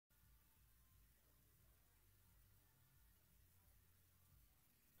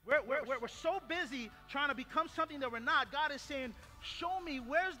we're so busy trying to become something that we're not. God is saying, show me,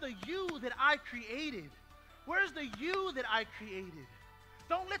 where's the you that I created? Where's the you that I created?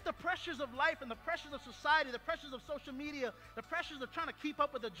 Don't let the pressures of life and the pressures of society, the pressures of social media, the pressures of trying to keep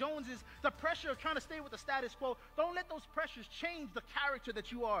up with the Joneses, the pressure of trying to stay with the status quo, don't let those pressures change the character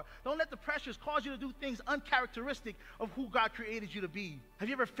that you are. Don't let the pressures cause you to do things uncharacteristic of who God created you to be. Have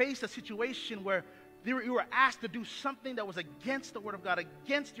you ever faced a situation where you were asked to do something that was against the Word of God,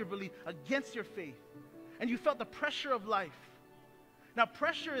 against your belief, against your faith, and you felt the pressure of life? Now,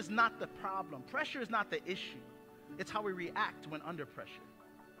 pressure is not the problem. Pressure is not the issue. It's how we react when under pressure.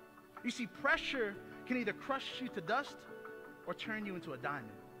 You see, pressure can either crush you to dust or turn you into a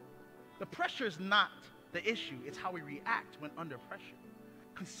diamond. The pressure is not the issue. It's how we react when under pressure.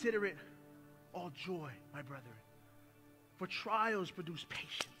 Consider it all joy, my brethren, for trials produce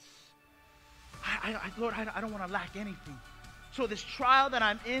patience. Lord, I don't want to lack anything. So this trial that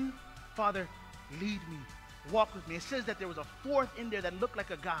I'm in, Father, lead me, walk with me. It says that there was a fourth in there that looked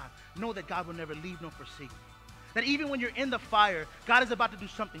like a God. Know that God will never leave nor forsake me. That even when you're in the fire, God is about to do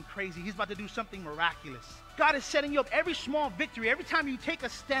something crazy. He's about to do something miraculous. God is setting you up every small victory. Every time you take a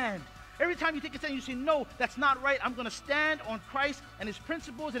stand, you say, no, that's not right. I'm going to stand on Christ and his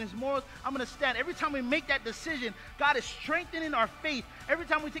principles and his morals. I'm going to stand. Every time we make that decision, God is strengthening our faith. Every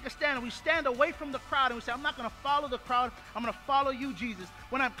time we take a stand and we stand away from the crowd and we say, I'm not going to follow the crowd. I'm going to follow you, Jesus.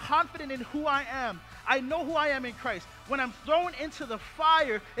 When I'm confident in who I am, I know who I am in Christ. When I'm thrown into the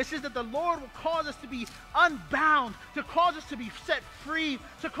fire, it says that the Lord will cause us to be unbound, to cause us to be set free,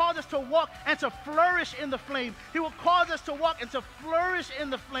 to cause us to walk and to flourish in the flame. He will cause us to walk and to flourish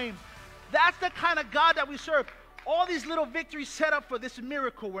in the flame. That's the kind of God that we serve. All these little victories set up for this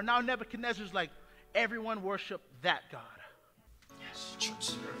miracle where now Nebuchadnezzar's like, everyone worship that God. Yes, church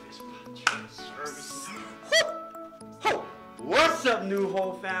service. Church service. What's up, New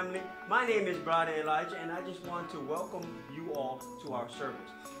Hope family? My name is Brother Elijah, and I just want to welcome you all to our service.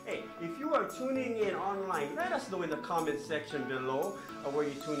 Hey, if you are tuning in online, let us know in the comment section below where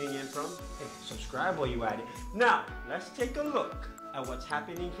you're tuning in from. Hey, subscribe while you're at it. Now, let's take a look at what's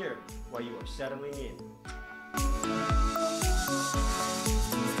happening here while you are settling in.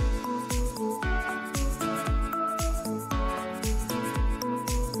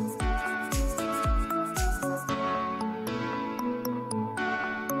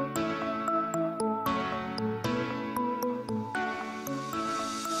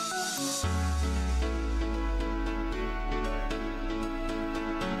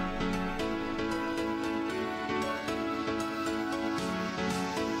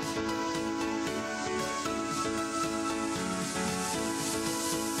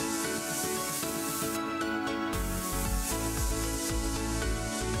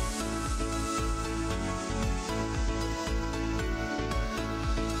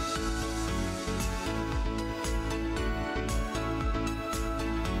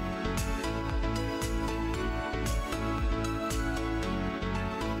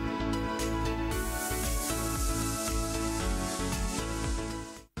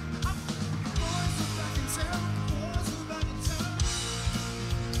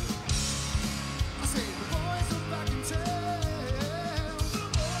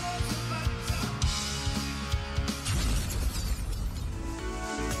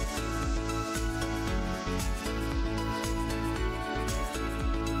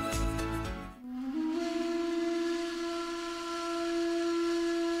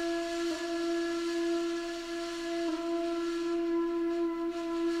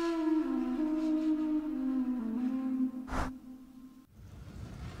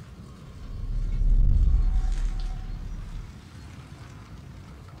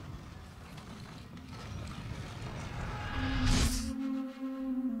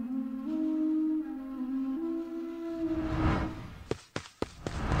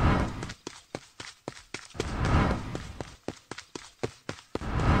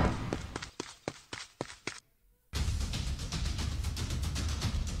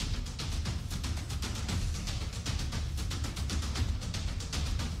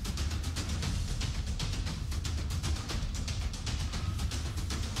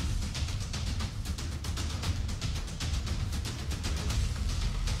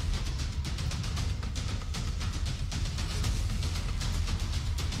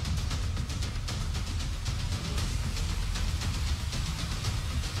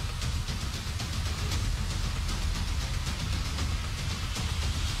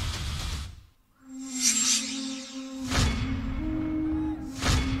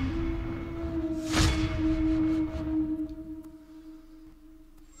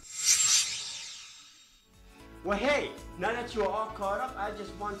 Well, hey, now that you are all caught up, I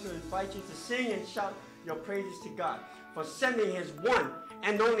just want to invite you to sing and shout your praises to God for sending his one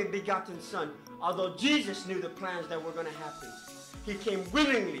and only begotten Son. Although Jesus knew the plans that were going to happen, he came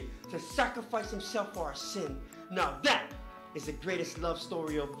willingly to sacrifice himself for our sin. Now that is the greatest love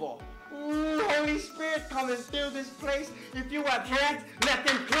story of all. Ooh, Holy Spirit, come and fill this place. If you have hands, let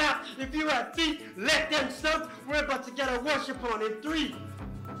them clap. If you have feet, let them stomp. We're about to get our worship on in 3,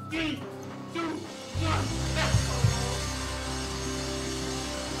 2, 1, let's go.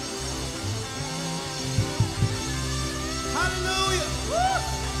 Hallelujah. Woo!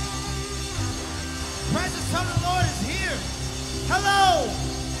 Presence of the Lord is here. Hello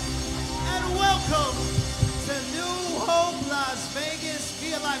and welcome to New Hope Las Vegas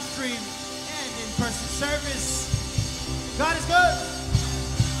via live stream and in-person service. God is good.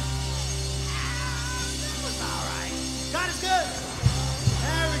 That was all right. God is good.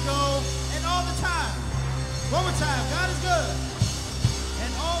 There we go. And all the time. One more time. God is good.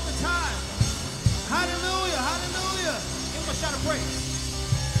 And all the time. Hallelujah. Hallelujah. Give him a shout of praise.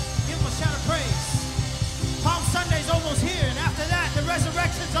 Give him a shout of praise. Palm Sunday's almost here, and after that, the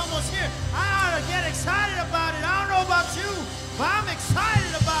resurrection's almost here. I ought to get excited about it. I don't know about you, but I'm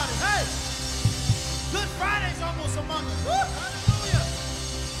excited about it. Hey, Good Friday's almost among us. Woo, hallelujah.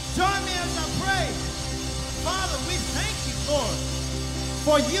 Join me as I pray. Father, we thank you, Lord,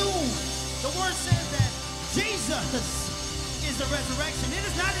 for you. The word says that Jesus is the resurrection. It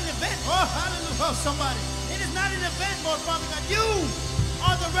is not an event. Oh, hallelujah. Oh, somebody. It is not an event, Lord Father God. You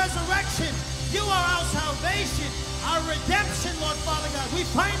are the resurrection. You are our salvation, our redemption, Lord Father God. We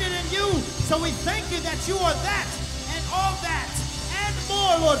find it in you. So we thank you that you are that and all that and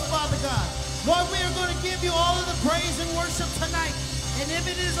more, Lord Father God. Lord, we are going to give you all of the praise and worship tonight. And if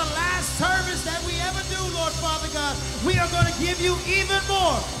it is the last service that we ever do, Lord Father God, we are going to give you even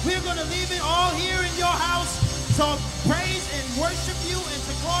more. We are going to leave it all here in your house to praise and worship you and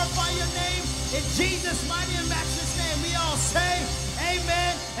to glorify your name. In Jesus' mighty and matchless name, we all say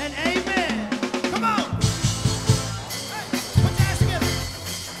amen and amen. Come on. Hey, put your hands together.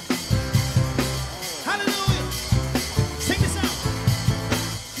 Hallelujah. Sing this out.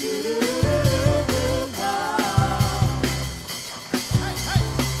 Hey, hey.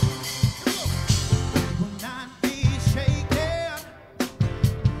 We will not be shaken.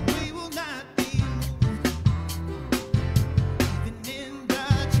 We will not be moved. Even in the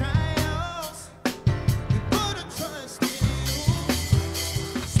trials, we put a trust in you.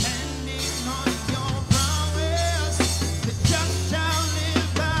 Standing on your promise, the just shall live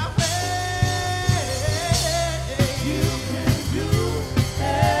by faith. You can do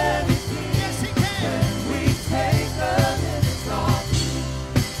anything. Yes, he can. We take the limits off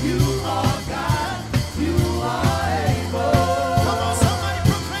you. You are God. You are able. Come on, somebody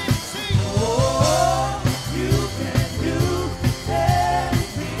proclaim and sing. Oh, you can do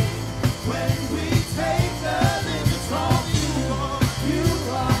anything. When we take the limits off you, Lord, you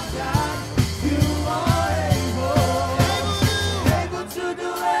are God. You are able to do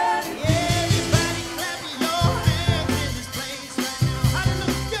anything. Everybody clap your hands in this place right now.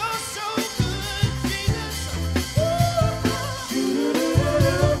 Hallelujah. You're so good, Jesus. Here we go.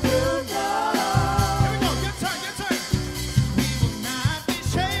 Your turn, your turn. We will not be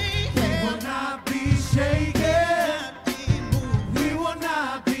shaken. We will not be shaken. We will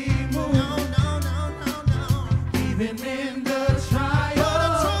not be moved. No, no, no, no, no. Even in the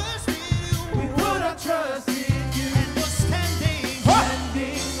trials, we put our trust in you. And we're standing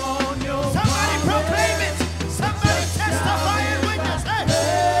on your promise. Somebody proclaim it. Somebody testify and witness. Hey.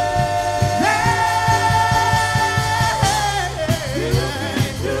 You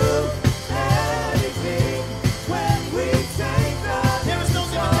can do anything when we take the. There is no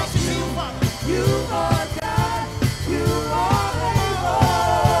limitation to you, Father. You are God. You are able.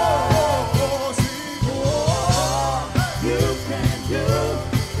 You can do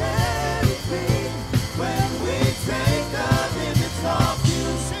anything when we take the limits off you.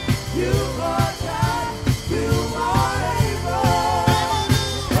 You are God. You are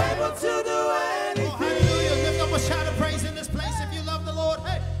able to do anything. Hallelujah. Lift up a shout of praise in this place if you love the Lord.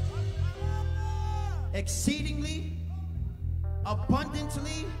 Hey. Exceedingly,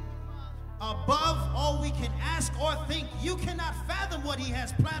 abundantly, above all we can ask or think. You cannot fathom what he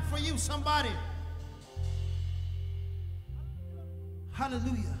has planned for you. Somebody.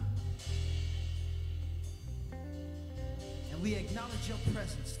 Hallelujah. And we acknowledge your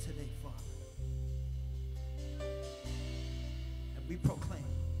presence today, Father. And we proclaim.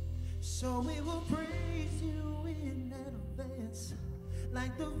 So we will praise you in advance,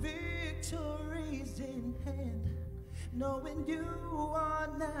 like the victory's in hand, knowing you are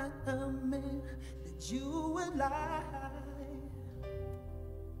not a man that that you would lie.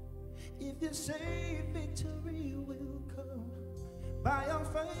 If you say victory will come, by our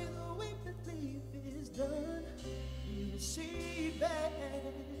faith we believe is done. We receive it,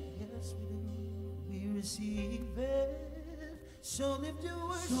 yes we do. We receive it. So lift your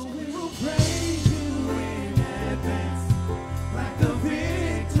worship. So we will praise you in advance, like the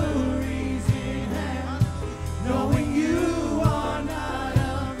victories in hand, knowing you are not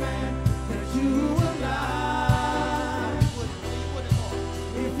a man that you will lie.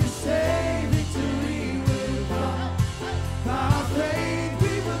 If you say victory will come, by our faith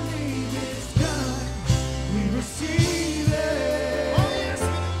we believe it's done. We receive it. Oh yes,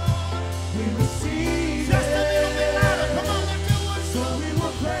 Lord. We receive it. Just a little bit louder. Come on, lift your voice. So we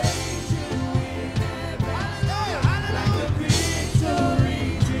will praise you in advance. Hallelujah, hallelujah. Like the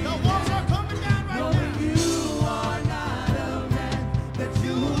victories in the walls are coming down right now. Knowing you are not a man that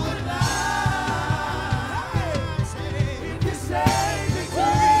you would lie. If you say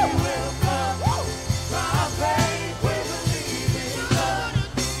victory will come, by our faith we believe it's done.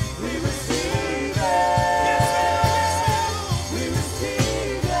 We receive it. We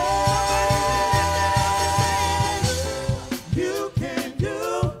receive it. You can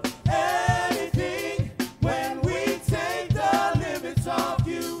do anything when we take the limits off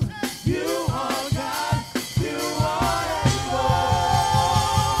you. You are God. You are able.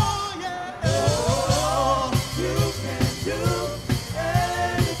 Yeah. Oh, you can do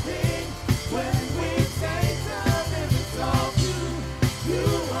anything when we take the limits off you. You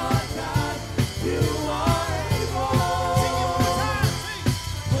are God. You are able.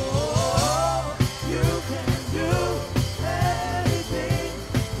 Oh, you can do anything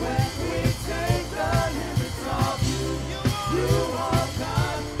when we take the limits off you. You are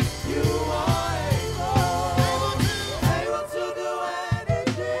God. You are able. Able to do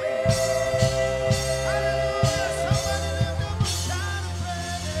anything. Hallelujah. Somebody lift up a shout of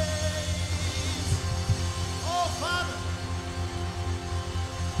praise. Oh, Father.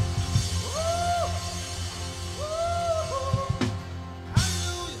 Woo!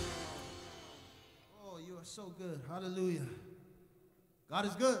 Hallelujah. Oh, you are so good. Hallelujah. God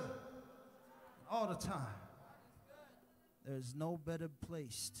is good all the time. There's no better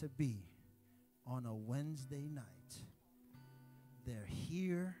place to be on a Wednesday night. They're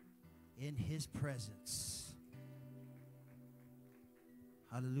here in his presence.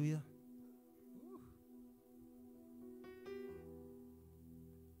 Hallelujah.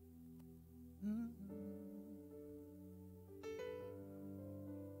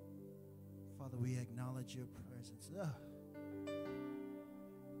 Father, we acknowledge your presence.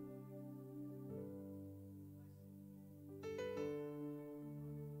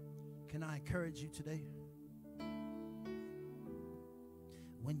 Can I encourage you today?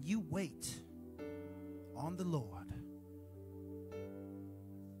 When you wait on the Lord,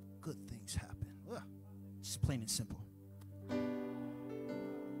 good things happen. Just plain and simple.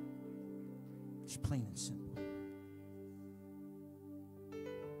 Just plain and simple.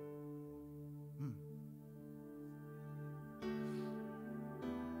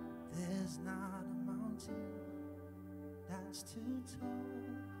 There's not a mountain that's too tall.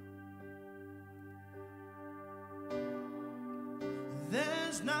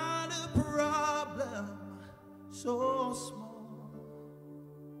 There's not a problem so small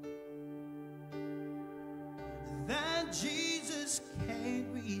that Jesus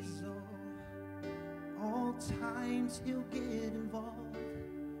can't resolve. All times he'll get involved,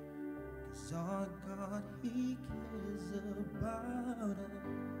 'cause our God, he cares about us.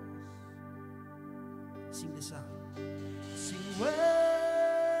 Sing this out. Sing,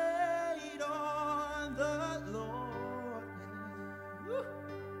 wait on the Lord. Woo.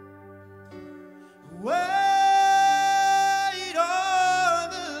 Wait on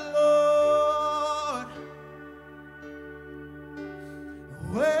the Lord.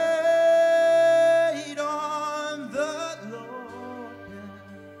 Wait on the Lord,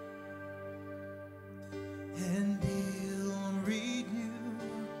 and he'll renew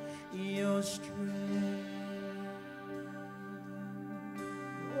your strength.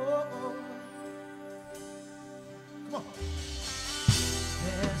 Oh, oh. Come on.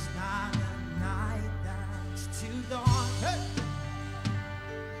 There's not a night that's too dark. Hey.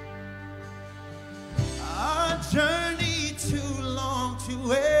 A journey too long to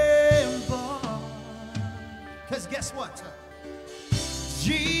embark. 'Cause guess what?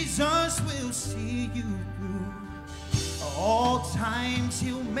 Jesus will see you through. All times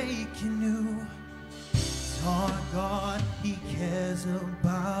he'll make you new. Our God, he cares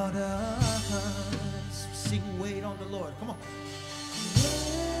about us. Sing, wait on the Lord. Come on.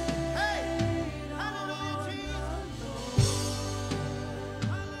 Hey, hallelujah.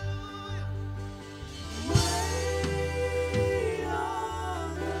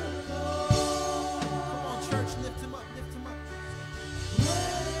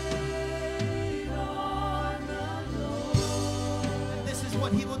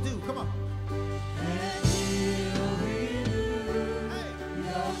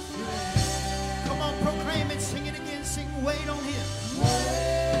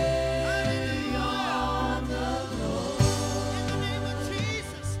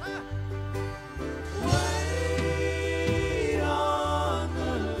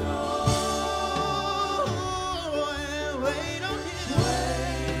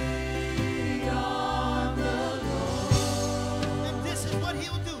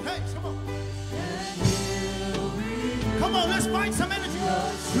 find some energy.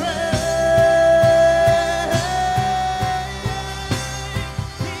 Strength.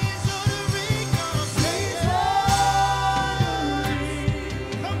 He's ordering your steps.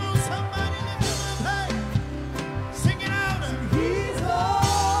 Come on, somebody lift him up. Hey, sing it out. He's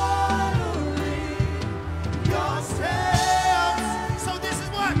ordering your steps. So this is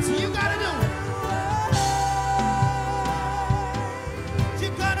what you gotta do. You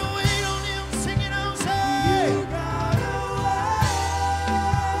gotta wait on him. Sing it out. Say,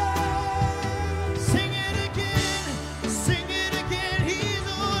 sing it again. Sing it again. He's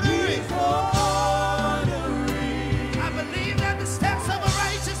ordering. I believe that the steps of a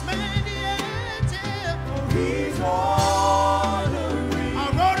righteous man, he's ordering. I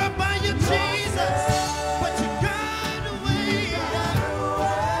wrote up by you, Jesus, but you gotta wait.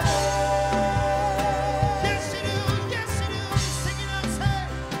 Yes, you do. Yes, you do. Sing it out. Say,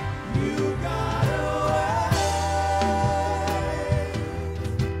 you gotta wait.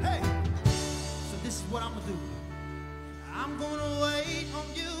 Hey, so this is what I'm gonna do. I'm gonna wait on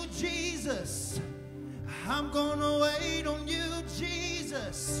you, Jesus. I'm gonna wait on you,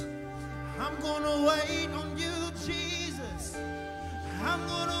 Jesus. I'm gonna wait on you, Jesus. I'm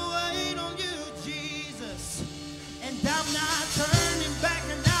gonna wait on you, Jesus. And I'm not turning back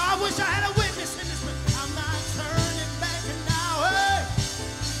now. I wish I had a witness in this room. I'm not turning back now. Hey,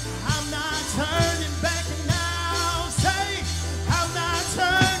 I'm not turning back now. Say, I'm not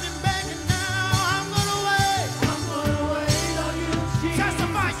turning back now. I'm gonna wait. I'm gonna wait on you, Jesus.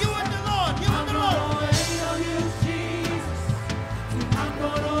 Testify, you and the Lord. You and the Lord.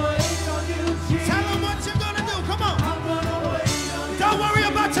 Tell them what you're gonna do. Come on. Don't worry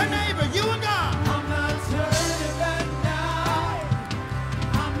about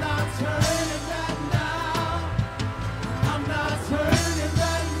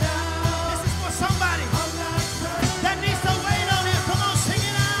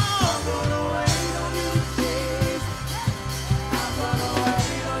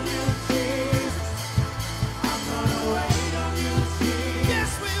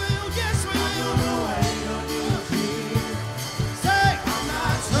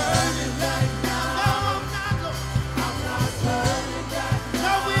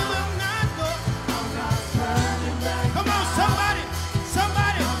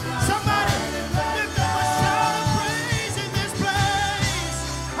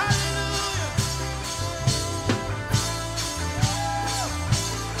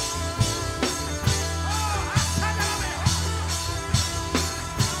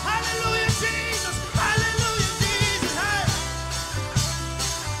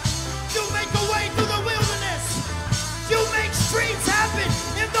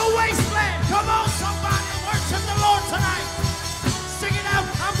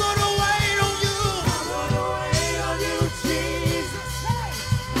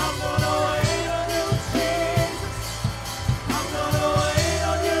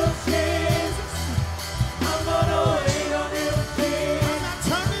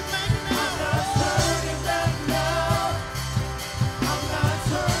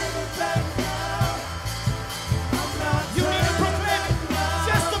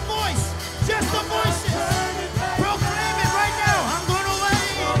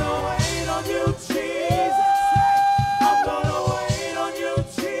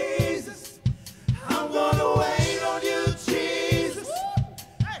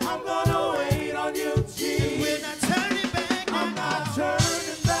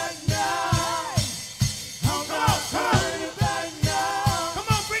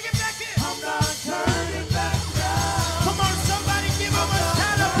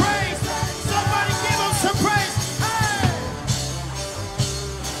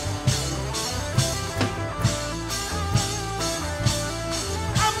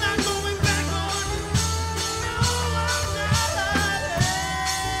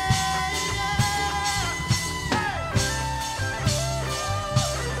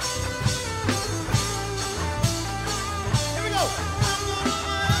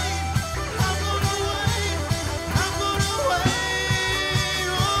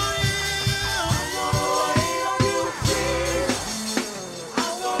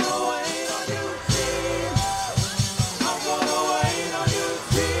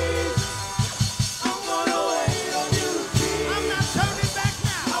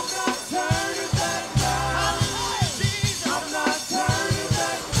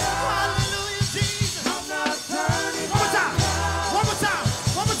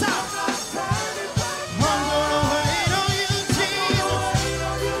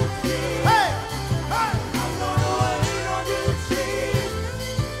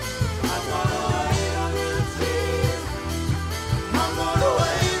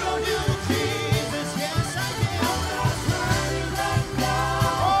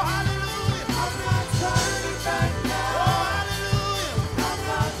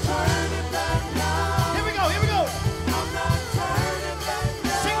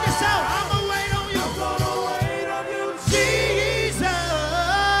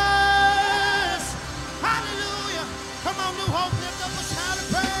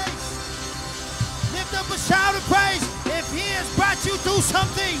some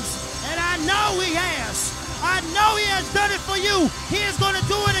things, and I know he has. I know he has done it for you. He is going to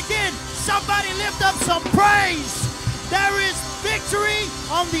do it again. Somebody lift up some praise. There is victory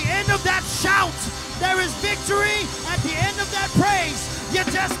on the end of that shout. There is victory at the end of that praise. You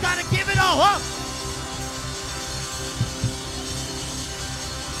just got to give it all up.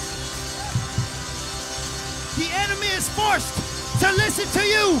 The enemy is forced to listen to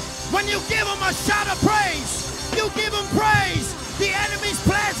you when you give him a shout of praise. You give him praise. The enemy's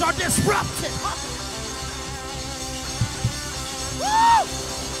plans are disrupted. Woo!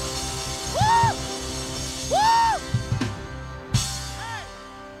 Woo! Woo! Hey.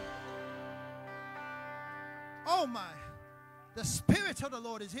 Oh my. The Spirit of the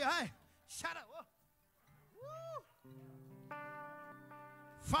Lord is here. Hey, shout out. Woo.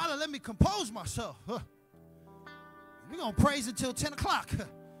 Father, let me compose myself. We're going to praise until 10 o'clock.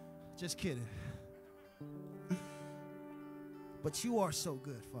 Just kidding. But you are so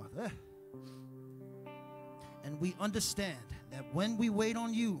good, Father. And we understand that when we wait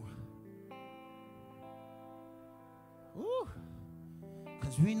on you,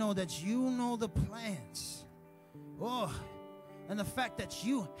 because we know that you know the plans. Oh, and the fact that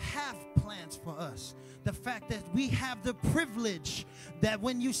you have plans for us. The fact that we have the privilege that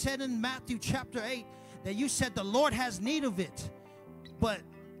when you said in Matthew chapter 8, that you said the Lord has need of it. But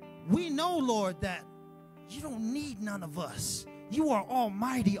we know, Lord, that you don't need none of us. You are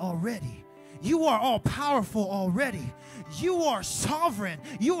almighty already. You are all powerful already. You are sovereign.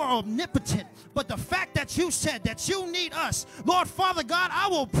 You are omnipotent. But the fact that you said that you need us, Lord Father God, I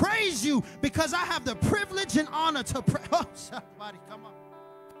will praise you because I have the privilege and honor to pray. Oh, somebody come on.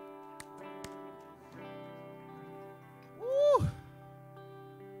 Woo.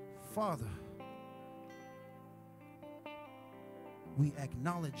 Father, we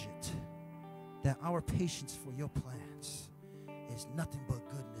acknowledge it that our patience for your plans is nothing but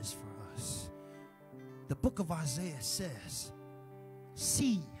goodness for us. The book of Isaiah says,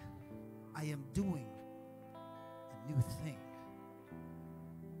 see, I am doing a new thing.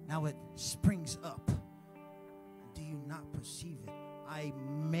 Now it springs up. Do you not perceive it? I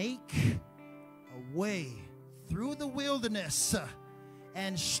make a way through the wilderness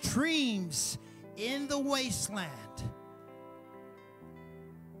and streams in the wasteland.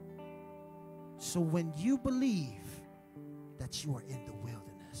 So when you believe that you are in the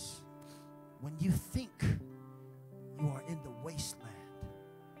wilderness, when you think you are in the wasteland,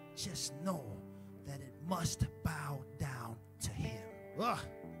 just know that it must bow down to him. Ugh.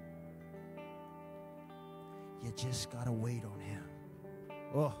 You just got to wait on him.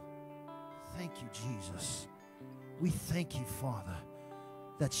 Oh, thank you, Jesus. We thank you, Father,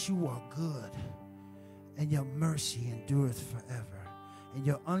 that you are good and your mercy endureth forever. And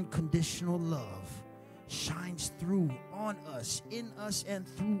your unconditional love shines through on us, in us, and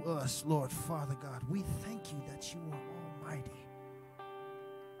through us, Lord Father God. We thank you that you are almighty.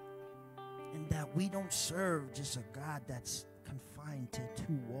 And that we don't serve just a God that's confined to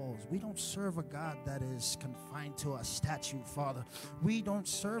two walls. We don't serve a God that is confined to a statue, Father. We don't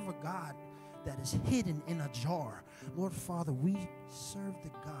serve a God that is hidden in a jar. Lord Father, we serve the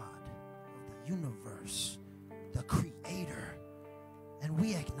God of the universe, the Creator. And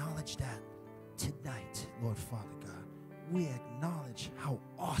we acknowledge that tonight, Lord Father God. We acknowledge how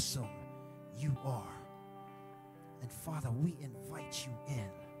awesome you are. And Father, we invite you in.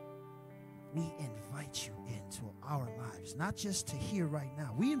 We invite you into our lives, not just to here right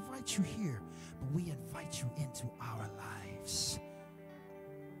now. We invite you here, but we invite you into our lives.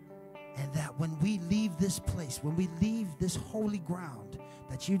 And that when we leave this place, when we leave this holy ground,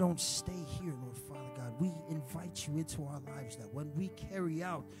 that you don't stay here, Lord Father God. We invite you into our lives, that when we carry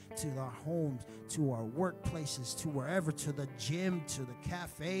out to our homes, to our workplaces, to wherever, to the gym, to the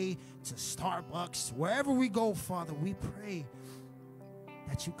cafe, to Starbucks, wherever we go, Father, we pray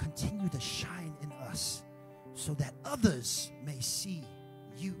that you continue to shine in us so that others may see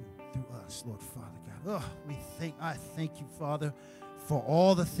you through us, Lord Father God. Oh, I thank you, Father, for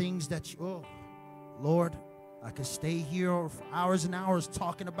all the things that you, Lord, I could stay here for hours and hours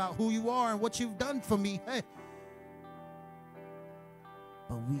talking about who you are and what you've done for me. Hey.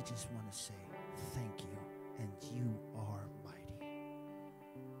 But we just want to say thank you, and you are mighty.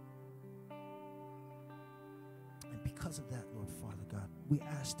 And because of that, Lord Father God, we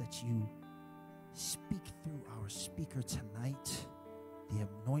ask that you speak through our speaker tonight, the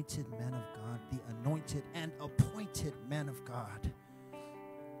anointed man of God, the anointed and appointed man of God,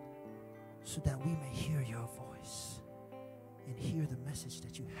 so that we may hear your voice and hear the message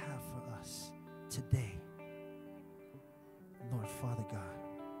that you have for us today. Lord Father God,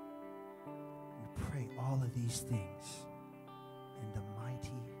 we pray all of these things in the mighty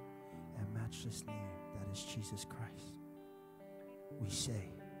matchless name that is Jesus Christ, we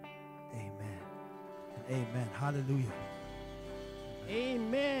say amen and amen. Hallelujah.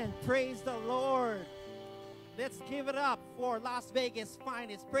 Amen. Praise the Lord. Let's give it up for Las Vegas'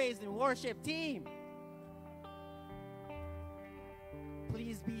 finest praise and worship team.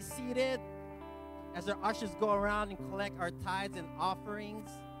 Please be seated as our ushers go around and collect our tithes and offerings.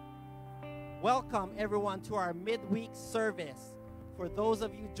 Welcome everyone to our midweek service. For those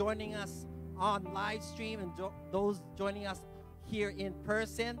of you joining us on live stream and those joining us here in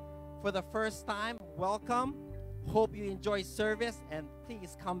person for the first time, welcome. Hope you enjoy service and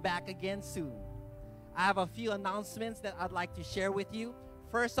please come back again soon. I have a few announcements that I'd like to share with you.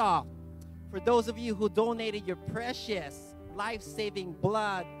 First off, for those of you who donated your precious life-saving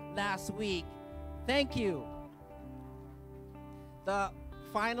blood last week, thank you. The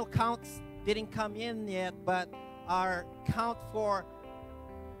final counts didn't come in yet, but our count for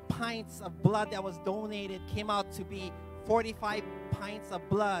pints of blood that was donated came out to be 45 pints of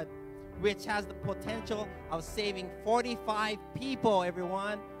blood, which has the potential of saving 45 people,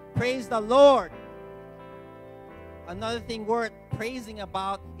 everyone. Praise the Lord. Another thing worth praising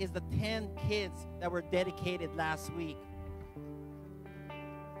about is the 10 kids that were dedicated last week.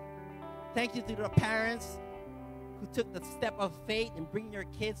 Thank you to the parents who took the step of faith in bringing your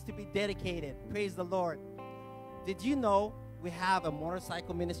kids to be dedicated. Praise the Lord. Did you know we have a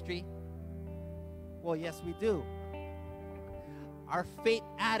motorcycle ministry? Well, yes, we do. Our Faith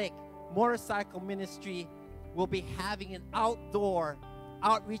Addict motorcycle ministry will be having an outdoor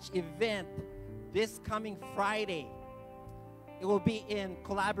outreach event this coming Friday. It will be in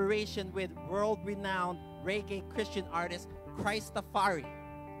collaboration with world-renowned reggae Christian artist Christafari.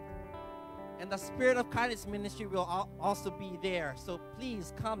 And the Spirit of Kindness Ministry will also be there. So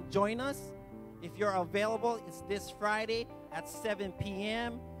please come join us. If you're available, it's this Friday at 7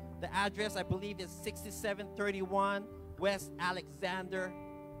 p.m. The address, I believe, is 6731 West Alexander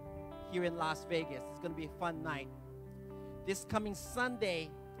here in Las Vegas. It's going to be a fun night. This coming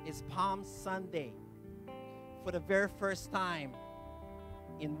Sunday is Palm Sunday. For the very first time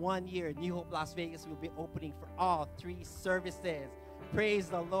in 1 year, New Hope Las Vegas will be opening for all 3 services. Praise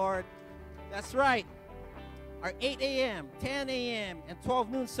the Lord. That's right. Our 8 a.m., 10 a.m., and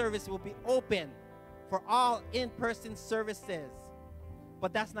 12 noon service will be open for all in-person services.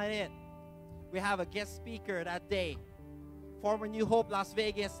 But that's not it. We have a guest speaker that day. Former New Hope Las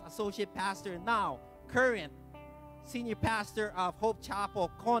Vegas Associate Pastor, now current Senior Pastor of Hope Chapel,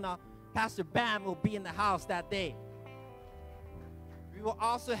 Kona, Pastor Bam will be in the house that day. We will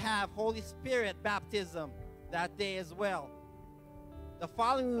also have Holy Spirit baptism that day as well. The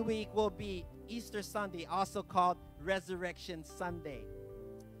following week will be Easter Sunday, also called Resurrection Sunday.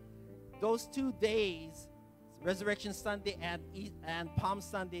 Those 2 days, Resurrection Sunday and Palm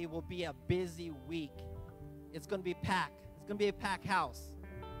Sunday, will be a busy week. It's going to be packed. It's going to be a packed house.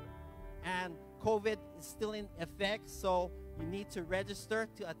 And COVID is still in effect, so you need to register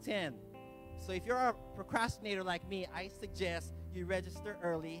to attend. So if you're a procrastinator like me, I suggest you register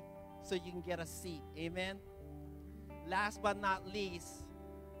early so you can get a seat. Amen. Last but not least,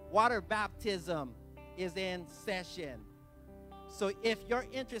 water baptism is in session. So if you're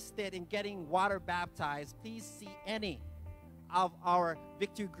interested in getting water baptized, please see any of our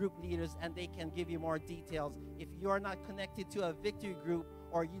victory group leaders and they can give you more details. If you're not connected to a victory group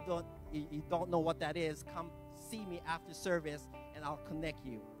or you don't know what that is, come see me after service and I'll connect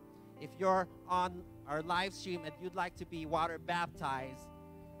you. If you're on our live stream and you'd like to be water baptized,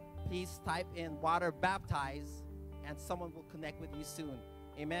 please type in water baptized and someone will connect with you soon.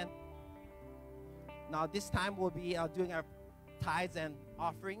 Amen. Now this time we'll be doing our tithes and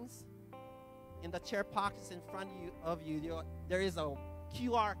offerings. In the chair pockets in front of you, there is a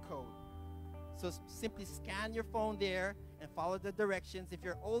QR code. So simply scan your phone there and follow the directions. If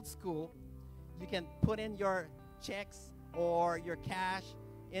you're old school, you can put in your checks or your cash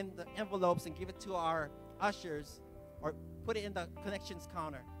in the envelopes and give it to our ushers, or put it in the connections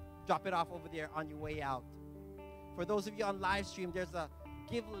counter. Drop it off over there on your way out. For those of you on live stream, there's a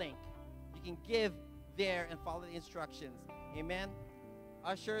give link. You can give there and follow the instructions. Amen.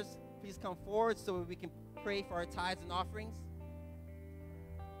 Ushers, please come forward so we can pray for our tithes and offerings.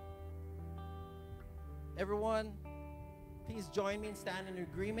 Everyone, please join me and stand in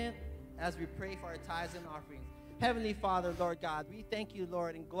agreement as we pray for our tithes and offerings. Heavenly Father, Lord God, we thank you,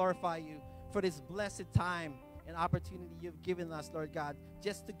 Lord, and glorify you for this blessed time and opportunity you've given us, Lord God,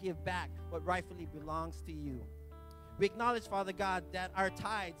 just to give back what rightfully belongs to you. We acknowledge, Father God, that our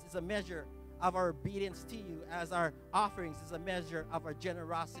tithes is a measure of our obedience to you, as our offerings is a measure of our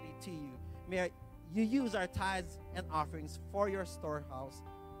generosity to you. May you use our tithes and offerings for your storehouse.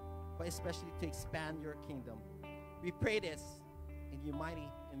 but especially to expand your kingdom. We pray this in your mighty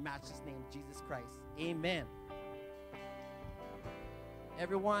and matchless name, Jesus Christ. Amen.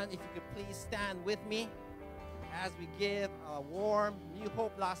 Everyone, if you could please stand with me as we give a warm New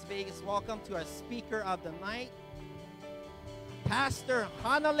Hope Las Vegas welcome to our speaker of the night, Pastor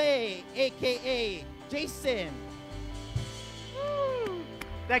Hanalei, a.k.a. Jason. Woo.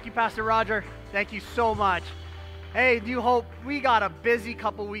 Thank you, Pastor Roger. Thank you so much. Hey, New Hope, we got a busy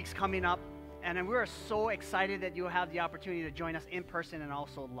couple weeks coming up, and we're so excited that you'll have the opportunity to join us in person and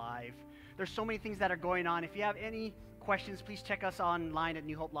also live. There's so many things that are going on. If you have any questions, please check us online at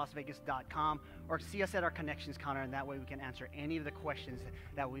newhopelasvegas.com or see us at our connections counter, and that way we can answer any of the questions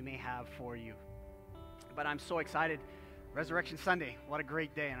that we may have for you. But I'm so excited. Resurrection Sunday, what a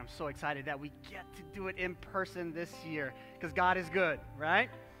great day, and I'm so excited that we get to do it in person this year because God is good, right?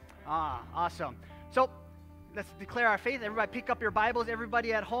 Awesome. So let's declare our faith. Everybody pick up your Bibles.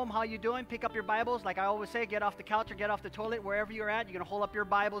 Everybody at home, how you doing? Pick up your Bibles. Like I always say, get off the couch or get off the toilet, wherever you're at. You're going to hold up your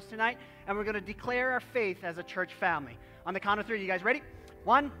Bibles tonight, and we're going to declare our faith as a church family. On the count of three, you guys ready?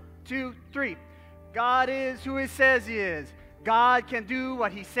 1, 2, 3. God is who He says He is. God can do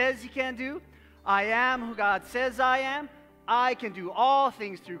what He says He can do. I am who God says I am. I can do all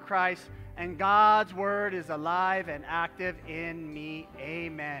things through Christ, and God's word is alive and active in me.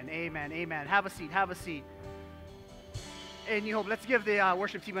 Amen, amen, amen. Have a seat, have a seat. Hey, New Hope, let's give the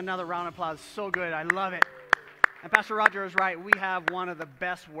worship team another round of applause. So good, I love it. And Pastor Roger is right. We have one of the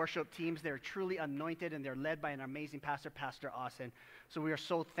best worship teams. They're truly anointed, and they're led by an amazing pastor, Pastor Austin. So we are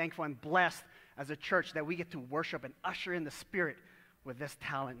so thankful and blessed as a church that we get to worship and usher in the Spirit with this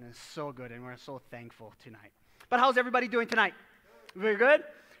talent, and it's so good, and we're so thankful tonight. But how's everybody doing tonight? Very good?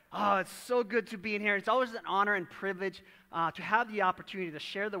 Oh, it's so good to be in here. It's always an honor and privilege to have the opportunity to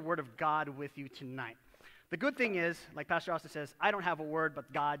share the Word of God with you tonight. The good thing is, like Pastor Austin says, I don't have a word,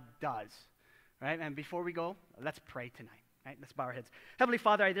 but God does. Right? And before we go, let's pray tonight. Right? Let's bow our heads. Heavenly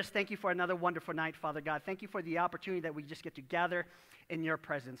Father, I just thank you for another wonderful night, Father God. Thank you for the opportunity that we just get to gather in your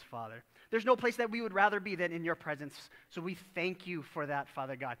presence, Father. There's no place that we would rather be than in your presence, so we thank you for that,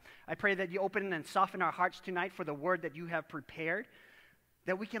 Father God. I pray that you open and soften our hearts tonight for the word that you have prepared,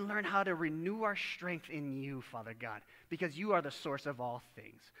 that we can learn how to renew our strength in you, Father God, because you are the source of all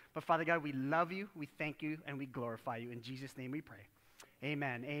things. But, Father God, we love you, we thank you, and we glorify you. In Jesus' name we pray.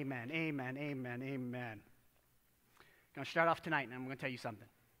 Amen, amen, amen, amen, amen. I'm going to start off tonight, and I'm going to tell you something.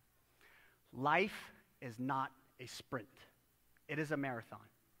 Life is not a sprint. It is a marathon.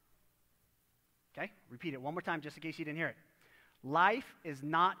 Okay? Repeat it one more time just in case you didn't hear it. Life is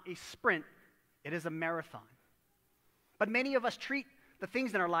not a sprint. It is a marathon. But many of us treat the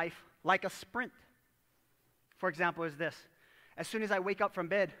things in our life like a sprint. For example, is this. As soon as I wake up from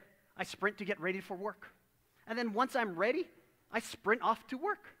bed, I sprint to get ready for work. And then once I'm ready, I sprint off to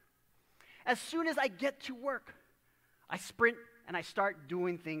work. As soon as I get to work, I sprint and I start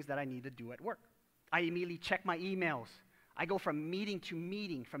doing things that I need to do at work. I immediately check my emails. I go from meeting to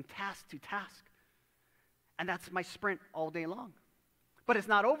meeting, from task to task. And that's my sprint all day long. But it's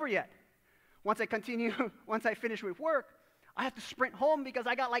not over yet. Once I finish with work, I have to sprint home because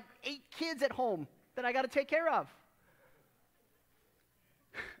I got like 8 kids at home that I got to take care of.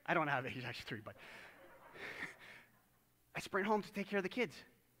 I don't have 8, actually 3, but I sprint home to take care of the kids.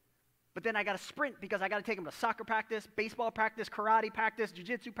 But then I got to sprint because I got to take them to soccer practice, baseball practice, karate practice,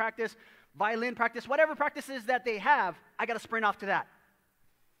 jiu-jitsu practice, violin practice, whatever practices that they have, I got to sprint off to that.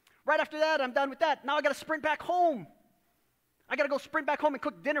 Right after that, I'm done with that. Now I got to sprint back home. I got to go sprint back home and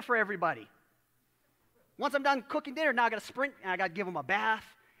cook dinner for everybody. Once I'm done cooking dinner, now I got to sprint and I got to give them a bath.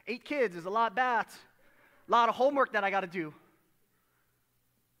 8 kids is a lot of baths. A lot of homework that I got to do.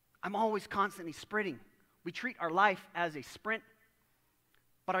 I'm always constantly sprinting. We treat our life as a sprint.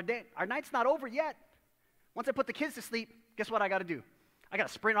 But our night's not over yet. Once I put the kids to sleep, guess what I got to do? I got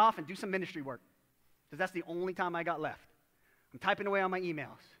to sprint off and do some ministry work. Because that's the only time I got left. I'm typing away on my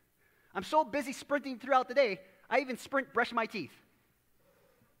emails. I'm so busy sprinting throughout the day, I even sprint brushing my teeth.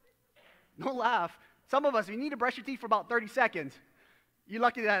 Don't laugh. Some of us, you need to brush your teeth for about 30 seconds. You're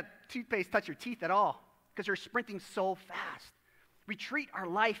lucky that toothpaste touch your teeth at all because you're sprinting so fast. We treat our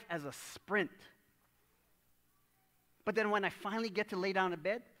life as a sprint. But then when I finally get to lay down in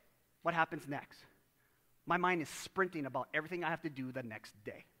bed, what happens next? My mind is sprinting about everything I have to do the next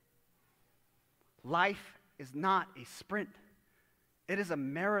day. Life is not a sprint. It is a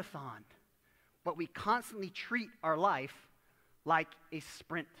marathon. But we constantly treat our life like a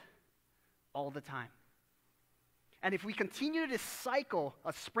sprint all the time. And if we continue this cycle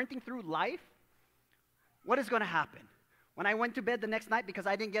of sprinting through life, what is going to happen? When I went to bed the next night because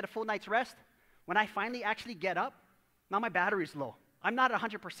I didn't get a full night's rest, when I finally actually get up, now my battery's low. I'm not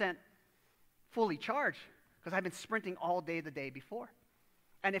 100% fully charged because I've been sprinting all day the day before.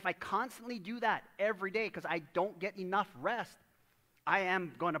 And if I constantly do that every day because I don't get enough rest, I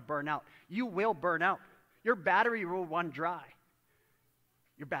am going to burn out. You will burn out. Your battery will run dry.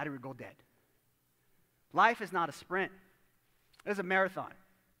 Your battery will go dead. Life is not a sprint. It's a marathon.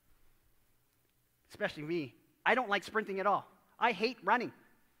 Especially me. I don't like sprinting at all. I hate running.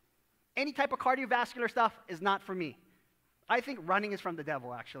 Any type of cardiovascular stuff is not for me. I think running is from the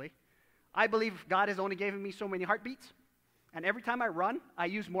devil, actually. I believe God has only given me so many heartbeats, and every time I run, I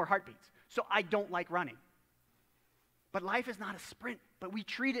use more heartbeats. So I don't like running. But life is not a sprint, but we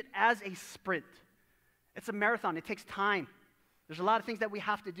treat it as a sprint. It's a marathon. It takes time. There's a lot of things that we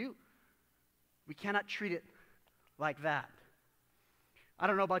have to do. We cannot treat it like that. I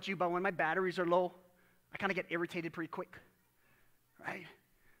don't know about you, but when my batteries are low, I kind of get irritated pretty quick, right?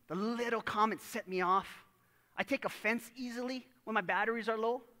 The little comments set me off. I take offense easily when my batteries are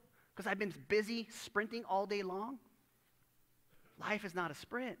low because I've been busy sprinting all day long. Life is not a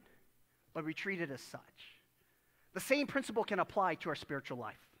sprint, but we treat it as such. The same principle can apply to our spiritual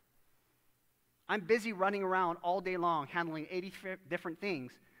life. I'm busy running around all day long handling 80 different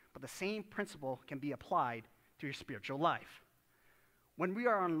things, but the same principle can be applied to your spiritual life. When we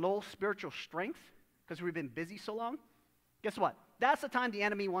are on low spiritual strength, because we've been busy so long, guess what? That's the time the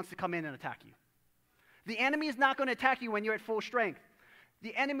enemy wants to come in and attack you. The enemy is not going to attack you when you're at full strength.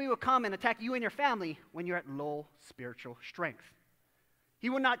 The enemy will come and attack you and your family when you're at low spiritual strength. He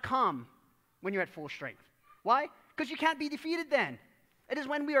will not come when you're at full strength. Why? Because you can't be defeated then. It is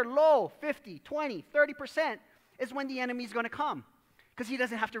when we are low, 50, 20, 30%, is when the enemy is going to come. Because he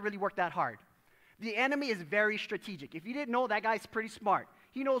doesn't have to really work that hard. The enemy is very strategic. If you didn't know, that guy's pretty smart.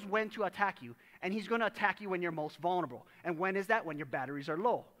 He knows when to attack you, and he's going to attack you when you're most vulnerable. And when is that? When your batteries are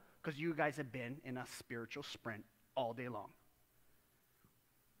low, because you guys have been in a spiritual sprint all day long.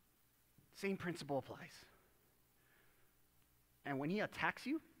 Same principle applies. And when he attacks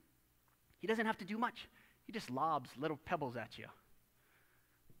you, he doesn't have to do much. He just lobs little pebbles at you.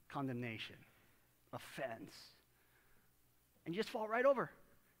 Condemnation, offense, and you just fall right over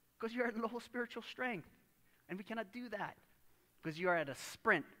because you're at low spiritual strength. And we cannot do that because you are at a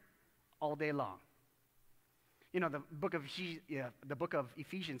sprint all day long. You know, the book of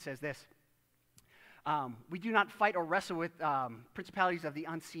Ephesians says this. We do not fight or wrestle with principalities of the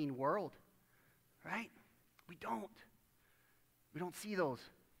unseen world, right? We don't see those.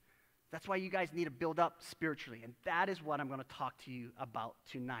 That's why you guys need to build up spiritually, and that is what I'm going to talk to you about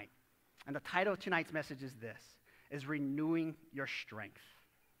tonight. And the title of tonight's message is this, is renewing your strength.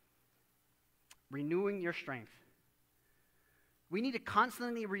 Renewing your strength. We need to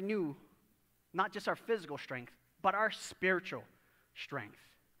constantly renew not just our physical strength, but our spiritual strength.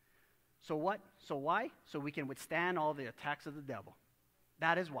 So what? So why? So we can withstand all the attacks of the devil.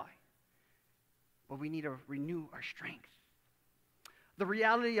 That is why. But we need to renew our strength. The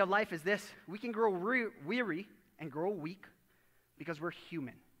reality of life is this. We can grow weary and grow weak because we're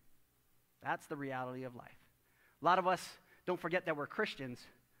human. That's the reality of life. A lot of us don't forget that we're Christians.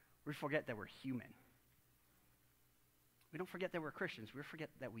 We forget that we're human. We don't forget that we're Christians. We forget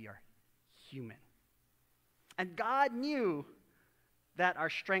that we are human. And God knew that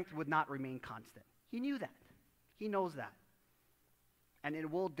our strength would not remain constant. He knew that. He knows that. And it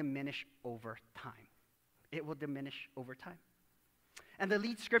will diminish over time. It will diminish over time. And the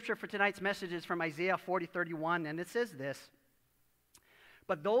lead scripture for tonight's message is from Isaiah 40:31, and it says this,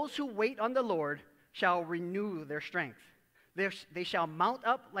 "But those who wait on the Lord shall renew their strength. They shall mount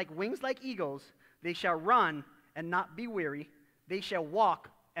up like wings like eagles. They shall run and not be weary. They shall walk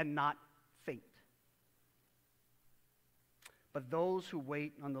and not faint." But those who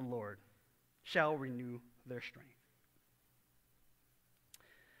wait on the Lord shall renew their strength.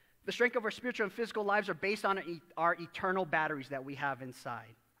 The strength of our spiritual and physical lives are based on our eternal batteries that we have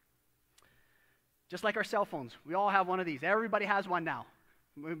inside. Just like our cell phones. We all have one of these. Everybody has one now.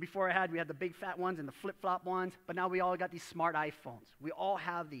 Before we had the big fat ones and the flip-flop ones, but now we all got these smart iPhones. We all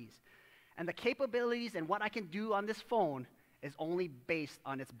have these. And the capabilities and what I can do on this phone is only based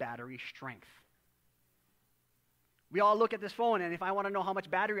on its battery strength. We all look at this phone, and if I want to know how much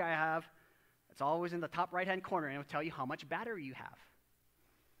battery I have, it's always in the top right-hand corner, and it will tell you how much battery you have.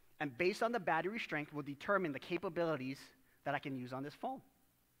 And based on the battery strength will determine the capabilities that I can use on this phone.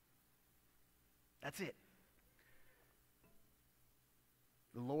 That's it.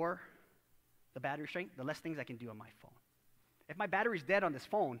 The lower the battery strength, the less things I can do on my phone. If my battery's dead on this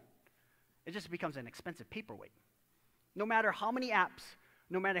phone, it just becomes an expensive paperweight. No matter how many apps,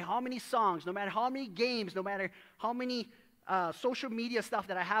 no matter how many songs, no matter how many games, no matter how many social media stuff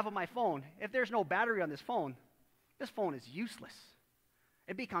that I have on my phone, if there's no battery on this phone is useless.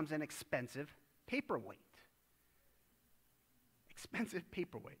 It becomes an expensive paperweight. Expensive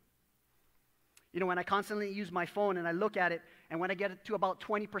paperweight. You know, when I constantly use my phone and I look at it, and when I get it to about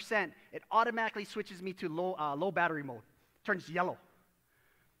 20%, it automatically switches me to low battery mode. Turns yellow.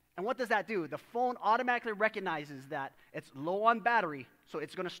 And what does that do? The phone automatically recognizes that it's low on battery, so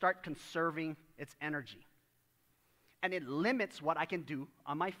it's going to start conserving its energy. And it limits what I can do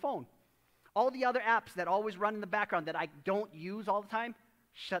on my phone. All the other apps that always run in the background that I don't use all the time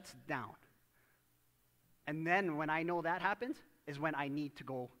shuts down. And then when I know that happens is when I need to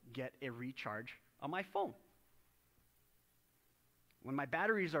go get a recharge on my phone. When my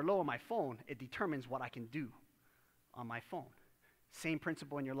batteries are low on my phone, it determines what I can do on my phone. Same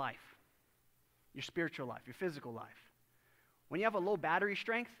principle in your life, your spiritual life, your physical life. When you have a low battery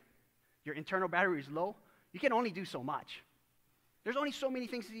strength, your internal battery is low, you can only do so much. There's only so many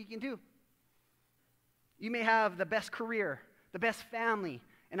things that you can do. You may have the best career, the best family,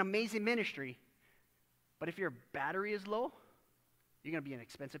 an amazing ministry, but if your battery is low, you're going to be an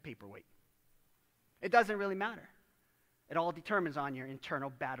expensive paperweight. It doesn't really matter. It all determines on your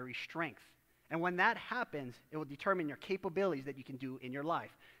internal battery strength. And when that happens, it will determine your capabilities that you can do in your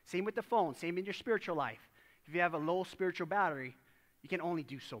life. Same with the phone, same in your spiritual life. If you have a low spiritual battery, you can only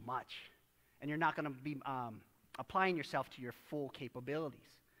do so much. And you're not going to be applying yourself to your full capabilities.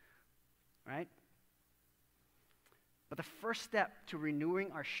 Right? But the first step to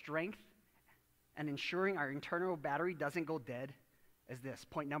renewing our strength and ensuring our internal battery doesn't go dead is this.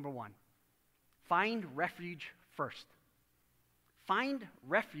 Point number 1. Find refuge first. Find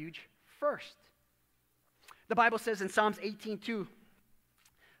refuge first. The Bible says in Psalms 18:2,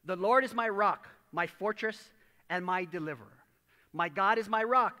 "The Lord is my rock, my fortress, and my deliverer. My God is my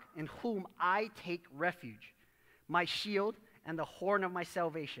rock, in whom I take refuge, my shield and the horn of my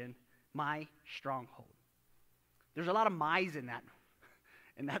salvation, my stronghold." There's a lot of my's in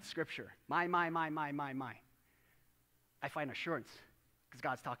that scripture. My. I find assurance because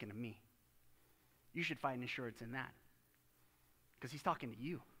God's talking to me. You should find assurance in that because he's talking to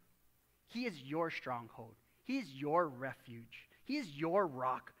you. He is your stronghold. He is your refuge. He is your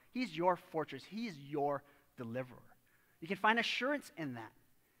rock. He is your fortress. He is your deliverer. You can find assurance in that.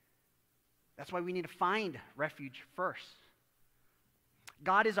 That's why we need to find refuge first.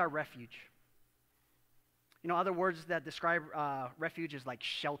 God is our refuge. You know, other words that describe refuge is like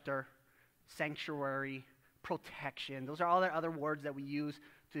shelter, sanctuary, protection. Those are all the other words that we use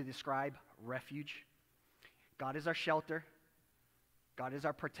to describe refuge. God is our shelter. God is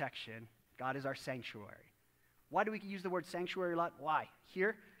our protection. God is our sanctuary. Why do we use the word sanctuary a lot? Why?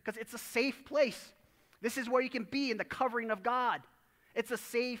 Here? Because it's a safe place. This is where you can be in the covering of God. It's a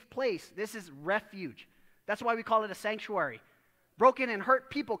safe place. This is refuge. That's why we call it a sanctuary. Broken and hurt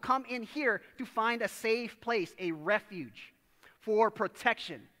people come in here to find a safe place, a refuge for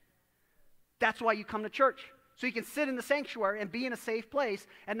protection. That's why you come to church. So you can sit in the sanctuary and be in a safe place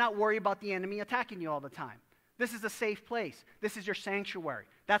and not worry about the enemy attacking you all the time. This is a safe place. This is your sanctuary.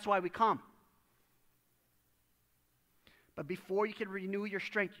 That's why we come. But before you can renew your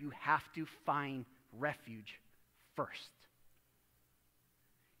strength, you have to find refuge first.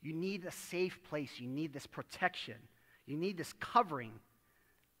 You need a safe place. You need this protection. You need this covering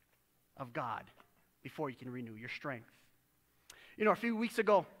of God before you can renew your strength. You know, a few weeks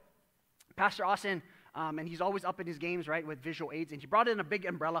ago, Pastor Austin, and he's always up in his games, right, with visual aids, and he brought in a big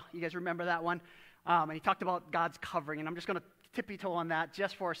umbrella. You guys remember that one? And he talked about God's covering, and I'm just going to tippy-toe on that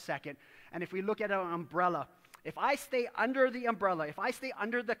just for a second. And if we look at an umbrella, if I stay under the umbrella, if I stay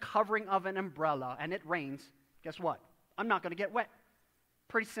under the covering of an umbrella and it rains, guess what? I'm not going to get wet.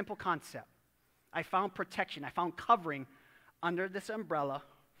 Pretty simple concept. I found protection. I found covering under this umbrella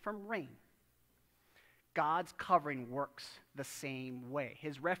from rain. God's covering works the same way.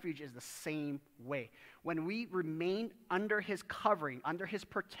 His refuge is the same way. When we remain under his covering, under his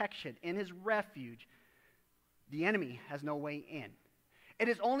protection, in his refuge, the enemy has no way in. It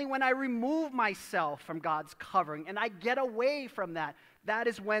is only when I remove myself from God's covering and I get away from that, that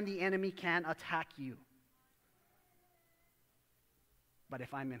is when the enemy can attack you. But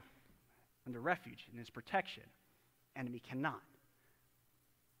if I'm under refuge in his protection, enemy cannot.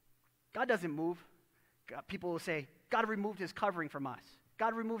 God doesn't move. People will say, God removed his covering from us.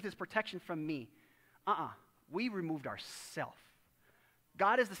 God removed his protection from me. We removed ourselves.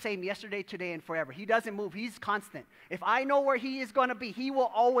 God is the same yesterday, today, and forever. He doesn't move. He's constant. If I know where he is going to be, he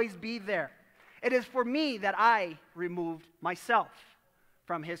will always be there. It is for me that I removed myself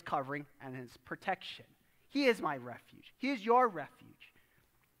from his covering and his protection. He is my refuge. He is your refuge.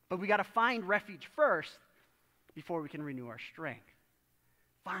 But we got to find refuge first before we can renew our strength.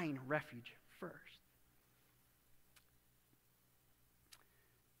 Find refuge first.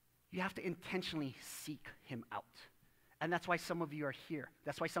 You have to intentionally seek him out. And that's why some of you are here.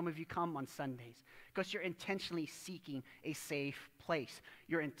 That's why some of you come on Sundays, because you're intentionally seeking a safe place.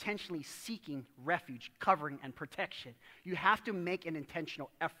 You're intentionally seeking refuge, covering, and protection. You have to make an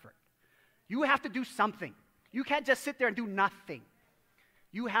intentional effort. You have to do something. You can't just sit there and do nothing.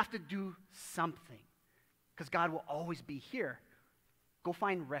 You have to do something, because God will always be here. Go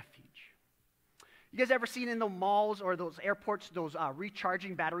find refuge. You guys ever seen in the malls or those airports, those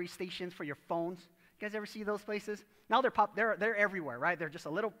recharging battery stations for your phones? You guys ever see those places? Now they're everywhere, right? They're just a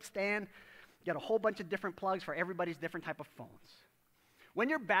little stand. You got a whole bunch of different plugs for everybody's different type of phones. When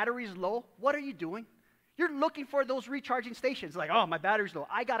your battery's low, what are you doing? You're looking for those recharging stations. Like, oh, my battery's low.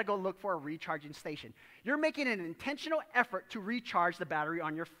 I got to go look for a recharging station. You're making an intentional effort to recharge the battery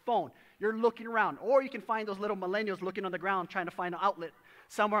on your phone. You're looking around. Or you can find those little millennials looking on the ground trying to find an outlet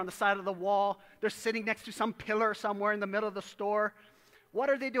somewhere on the side of the wall. They're sitting next to some pillar somewhere in the middle of the store. What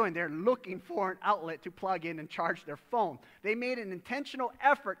are they doing? They're looking for an outlet to plug in and charge their phone. They made an intentional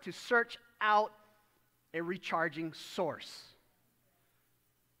effort to search out a recharging source.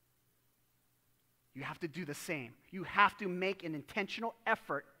 You have to do the same. You have to make an intentional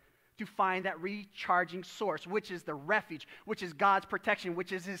effort to find that recharging source, which is the refuge, which is God's protection,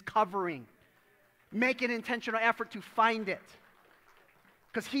 which is his covering. Make an intentional effort to find it,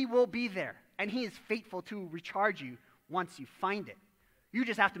 because he will be there, and he is faithful to recharge you once you find it. You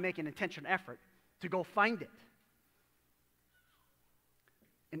just have to make an intentional effort to go find it.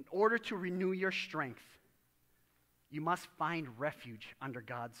 In order to renew your strength, you must find refuge under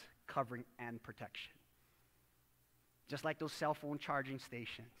God's covering and protection. Just like those cell phone charging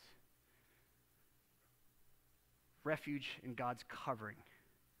stations. Refuge in God's covering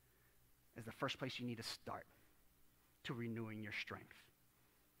is the first place you need to start to renewing your strength.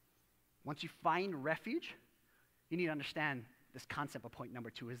 Once you find refuge, you need to understand this concept of point number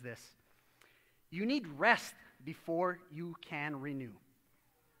 2 is this. You need rest before you can renew.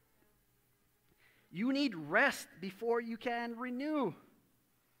 You need rest before you can renew.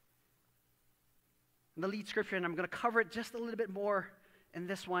 In the lead scripture, and I'm going to cover it just a little bit more in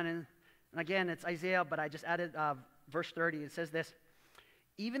this one. And again, it's Isaiah, but I just added verse 30. It says this,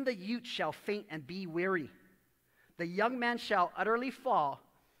 even the youth shall faint and be weary. The young man shall utterly fall,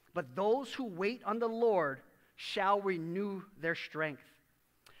 but those who wait on the Lord shall renew their strength.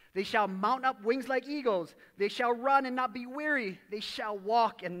 They shall mount up wings like eagles. They shall run and not be weary. They shall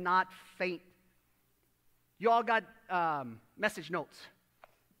walk and not faint. You all got message notes.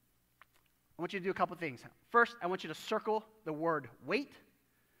 I want you to do a couple things. First, I want you to circle the word wait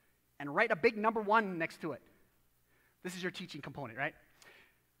and write a big number 1 next to it. This is your teaching component, right?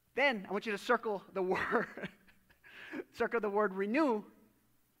 Then I want you to circle the word renew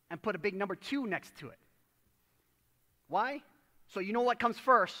and put a big number 2 next to it. Why? So you know what comes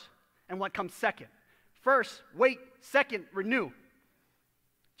first and what comes second. First, wait. Second, renew.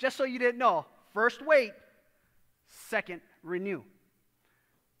 Just so you didn't know. First, wait. Second, renew.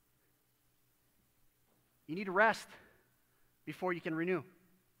 You need to rest before you can renew.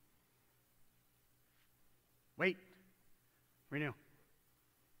 Wait. Renew.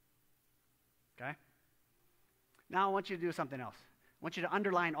 Okay? Now I want you to do something else. I want you to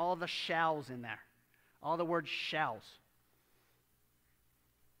underline all the shalls in there. All the word shalls.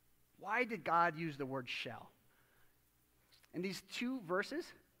 Why did God use the word shall? In these 2 verses,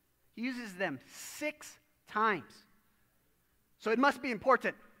 he uses them 6 times. So it must be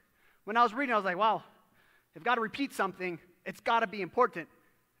important. When I was reading, I was like, wow, if God repeats something, it's got to be important.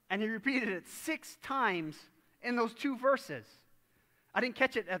 And he repeated it 6 times in those 2 verses. I didn't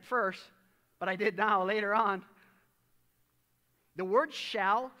catch it at first, but I did now, later on. The word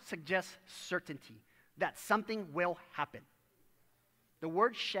shall suggests certainty, that something will happen. The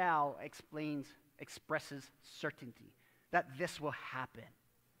word shall expresses certainty, that this will happen.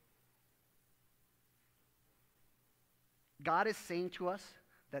 God is saying to us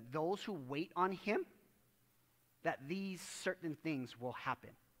that those who wait on him, that these certain things will happen.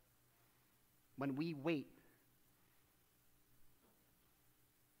 When we wait,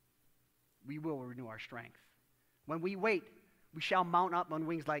 we will renew our strength. When we wait, we shall mount up on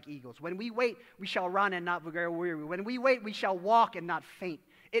wings like eagles. When we wait, we shall run and not grow weary. When we wait, we shall walk and not faint.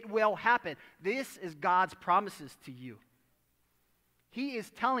 It will happen. This is God's promises to you. He is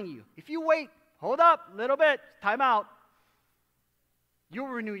telling you, if you wait, hold up a little bit, time out, you'll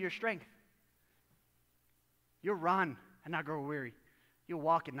renew your strength. You'll run and not grow weary. You'll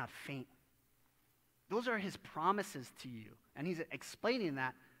walk and not faint. Those are his promises to you. And he's explaining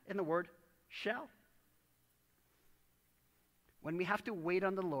that in the word shall. When we have to wait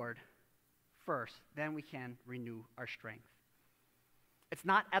on the Lord first, then we can renew our strength. It's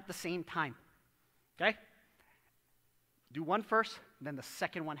not at the same time. Okay? Do one first, then the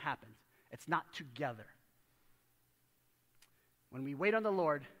second one happens. It's not together. When we wait on the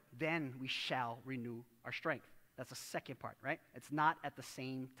Lord, then we shall renew our strength. That's the second part, right? It's not at the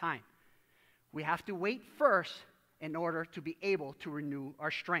same time. We have to wait first in order to be able to renew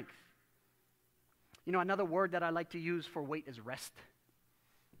our strength. You know, another word that I like to use for wait is rest.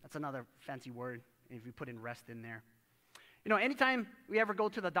 That's another fancy word if we put in rest in there. You know, anytime we ever go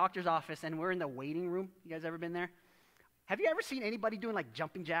to the doctor's office and we're in the waiting room, you guys ever been there? Have you ever seen anybody doing like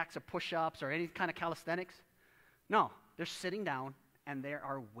jumping jacks or push-ups or any kind of calisthenics? No, they're sitting down and they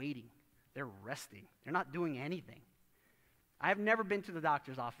are waiting. They're resting. They're not doing anything. I've never been to the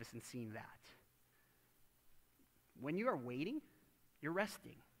doctor's office and seen that. When you are waiting, you're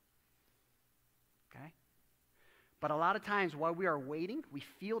resting. Okay? But a lot of times while we are waiting, we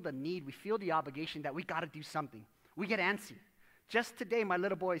feel the need, we feel the obligation that we got to do something. We get antsy. Just today, my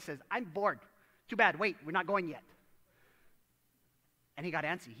little boy says, I'm bored. Too bad, wait, we're not going yet. And he got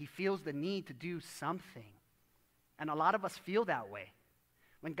antsy. He feels the need to do something. And a lot of us feel that way.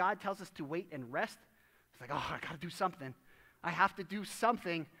 When God tells us to wait and rest, it's like, oh, I got to do something. I have to do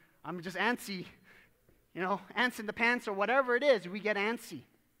something. I'm just antsy. You know, ants in the pants or whatever it is, we get antsy.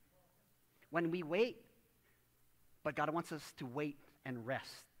 When we wait, but God wants us to wait and rest.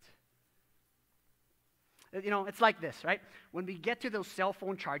 You know, it's like this, right? When we get to those cell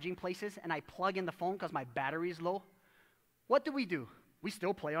phone charging places and I plug in the phone because my battery is low, what do? We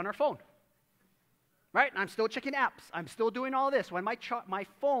still play on our phone, right? I'm still checking apps. I'm still doing all this. When my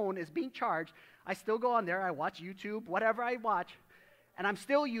phone is being charged, I still go on there. I watch YouTube, whatever I watch, and I'm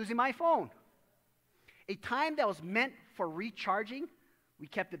still using my phone. A time that was meant for recharging, we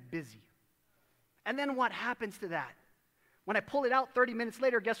kept it busy. And then what happens to that? When I pull it out 30 minutes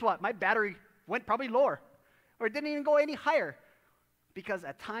later, guess what? My battery went probably lower, or it didn't even go any higher, because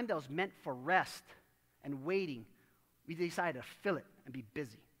a time that was meant for rest and waiting, we decided to fill it and be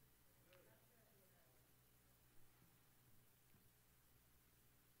busy.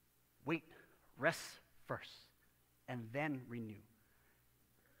 Wait, rest first, and then renew.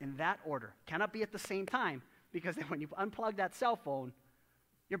 In that order. Cannot be at the same time, because then when you unplug that cell phone,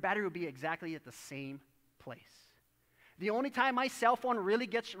 your battery will be exactly at the same place. The only time my cell phone really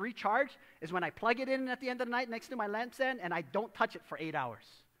gets recharged is when I plug it in at the end of the night next to my lampstand and I don't touch it for 8 hours.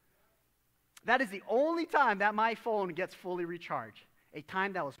 That is the only time that my phone gets fully recharged, a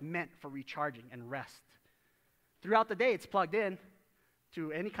time that was meant for recharging and rest. Throughout the day, it's plugged in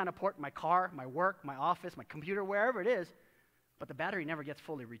to any kind of port, my car, my work, my office, my computer, wherever it is, but the battery never gets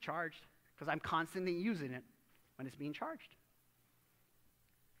fully recharged because I'm constantly using it when it's being charged.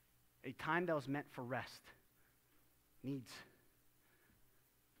 A time that was meant for rest needs to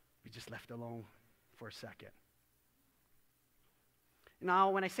be just left alone for a second. Now,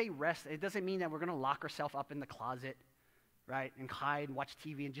 when I say rest, it doesn't mean that we're going to lock ourselves up in the closet, right, and hide and watch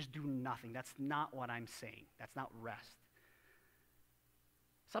TV and just do nothing. That's not what I'm saying. That's not rest.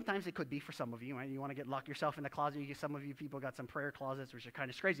 Sometimes it could be for some of you, right? You want to lock yourself in the closet. Some of you people got some prayer closets, which are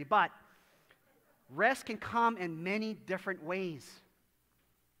kind of crazy. But rest can come in many different ways.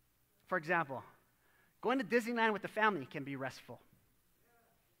 For example, going to Disneyland with the family can be restful.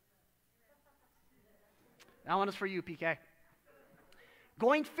 That one is for you, PK.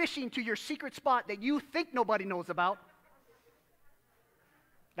 Going fishing to your secret spot that you think nobody knows about.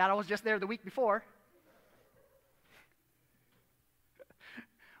 That I was just there the week before.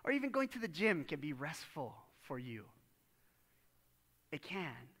 Or even going to the gym can be restful for you. It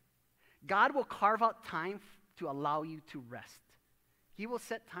can. God will carve out time to allow you to rest. He will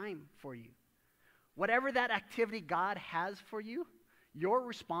set time for you. Whatever that activity God has for you, your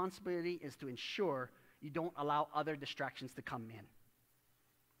responsibility is to ensure you don't allow other distractions to come in.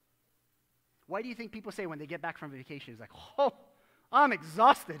 Why do you think people say when they get back from vacation, it's like, oh, I'm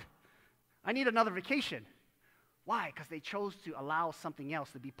exhausted. I need another vacation. Why? Because they chose to allow something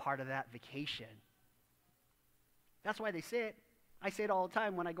else to be part of that vacation. That's why they say it. I say it all the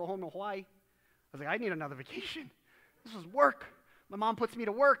time when I go home to Hawaii. I was like, I need another vacation. This was work. My mom puts me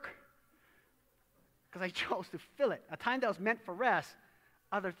to work because I chose to fill it. A time that was meant for rest,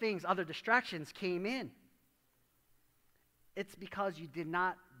 other things, other distractions came in. It's because you did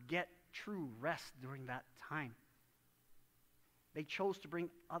not get true rest during that time. They chose to bring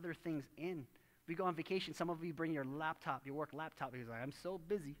other things in. We go on vacation, some of you bring your laptop, your work laptop, because I'm so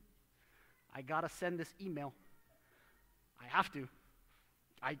busy. I got to send this email. I have to.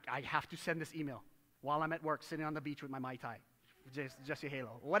 I have to send this email while I'm at work, sitting on the beach with my Mai Tai. Jesse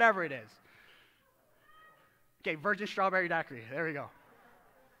Halo, whatever it is. Okay, virgin strawberry daiquiri. There we go.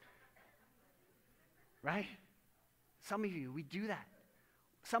 Right? Some of you, we do that.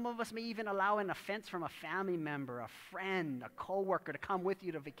 Some of us may even allow an offense from a family member, a friend, a coworker to come with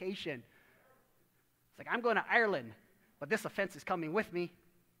you to vacation. It's like, I'm going to Ireland, but this offense is coming with me.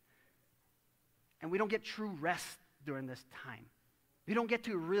 And we don't get true rest during this time. We don't get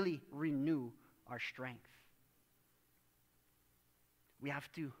to really renew our strength. We have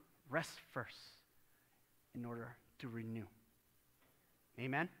to rest first in order to renew.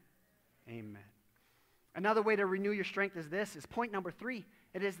 Amen? Amen. Another way to renew your strength is point number 3.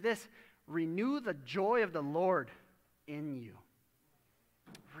 It is this: renew the joy of the Lord in you.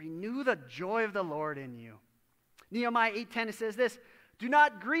 Renew the joy of the Lord in you. Nehemiah 8:10, it says this: do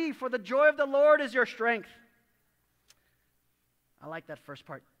not grieve, for the joy of the Lord is your strength. I like that first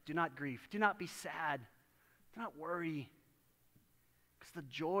part. Do not grieve. Do not be sad. Do not worry. Because the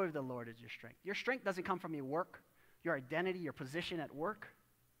joy of the Lord is your strength. Your strength doesn't come from your work, your identity, your position at work,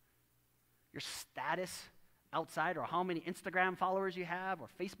 your status outside, or how many Instagram followers you have or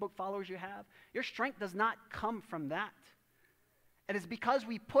Facebook followers you have. Your strength does not come from that. It is because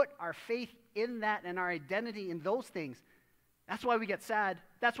we put our faith in that and our identity in those things. That's why we get sad.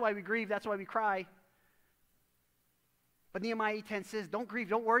 That's why we grieve. That's why we cry. But Nehemiah 8:10 says, don't grieve.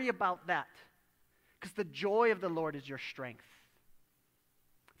 Don't worry about that. Because the joy of the Lord is your strength.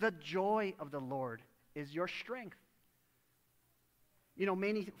 The joy of the Lord is your strength. You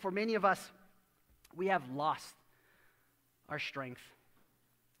know, for many of us, we have lost our strength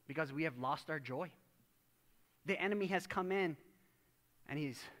because we have lost our joy. The enemy has come in and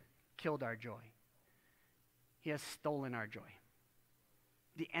he's killed our joy. He has stolen our joy.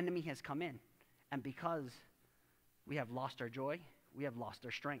 The enemy has come in, and because we have lost our joy, we have lost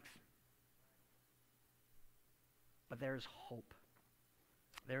our strength. But there is hope.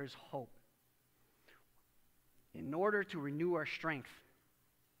 There is hope. In order to renew our strength,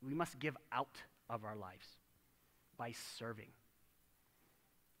 we must give out of our lives by serving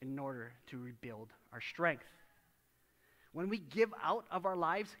in order to rebuild our strength. When we give out of our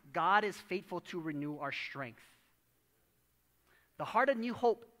lives, God is faithful to renew our strength. The heart of New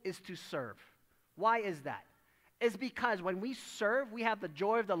Hope is to serve. Why is that? It's because when we serve, we have the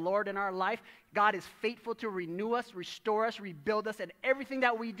joy of the Lord in our life. God is faithful to renew us, restore us, rebuild us, and everything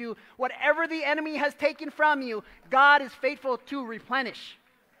that we do, whatever the enemy has taken from you, God is faithful to replenish,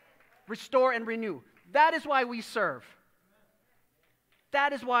 restore, and renew. That is why we serve.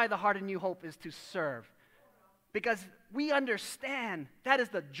 That is why the heart of New Hope is to serve. Because we understand that is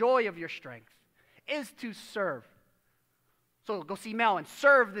the joy of your strength, is to serve. So go see Mel and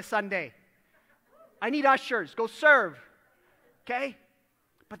serve this Sunday. I need ushers. Go serve. Okay?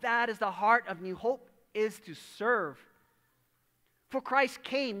 But that is the heart of New Hope, is to serve. For Christ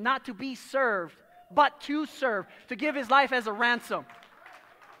came not to be served, but to serve, to give his life as a ransom.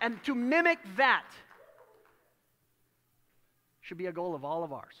 And to mimic that should be a goal of all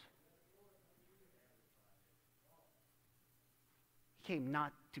of ours. He came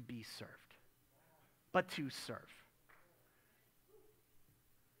not to be served, but to serve.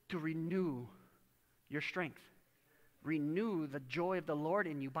 To renew your strength. Renew the joy of the Lord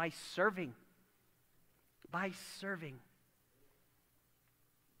in you by serving. By serving.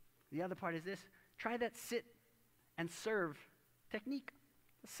 The other part is this. Try that sit and serve technique.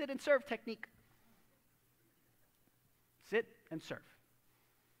 The sit and serve technique. Sit and serve.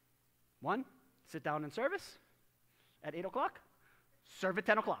 1, sit down in service at 8 o'clock. Serve at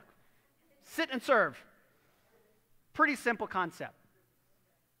 10 o'clock. Sit and serve. Pretty simple concept.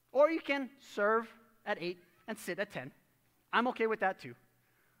 Or you can serve at 8 and sit at 10. I'm okay with that too.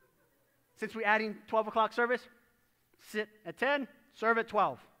 Since we're adding 12 o'clock service, sit at 10, serve at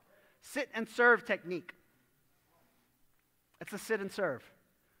 12. Sit and serve technique. It's a sit and serve.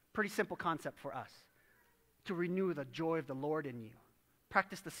 Pretty simple concept for us. To renew the joy of the Lord in you.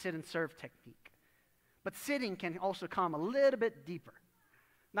 Practice the sit and serve technique. But sitting can also come a little bit deeper.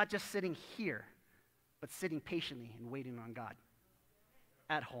 Not just sitting here, but sitting patiently and waiting on God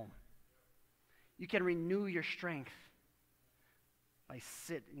at home. You can renew your strength by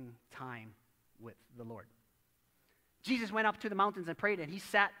sitting time with the Lord. Jesus went up to the mountains and prayed, and he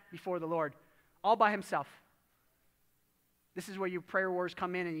sat before the Lord all by himself. This is where your prayer warriors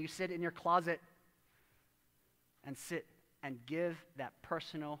come in, and you sit in your closet and sit and give that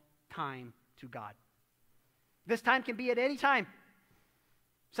personal time to God. This time can be at any time.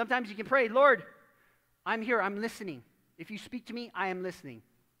 Sometimes you can pray, Lord, I'm here, I'm listening. If you speak to me, I am listening.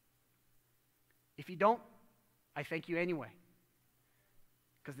 If you don't, I thank you anyway.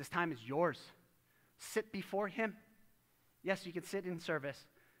 Because this time is yours. Sit before him. Yes, you can sit in service,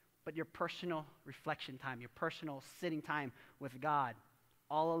 but your personal reflection time, your personal sitting time with God,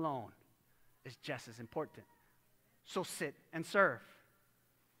 all alone, is just as important. So sit and serve.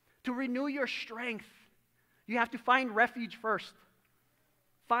 To renew your strength, you have to find refuge first.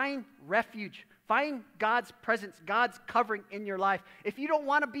 Find refuge. Find God's presence, God's covering in your life. If you don't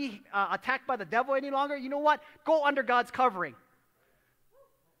want to be attacked by the devil any longer, you know what? Go under God's covering.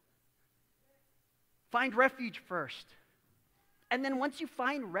 Find refuge first. And then once you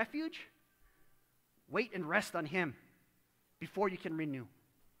find refuge, wait and rest on Him before you can renew.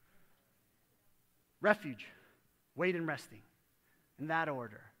 Refuge, wait and resting, in that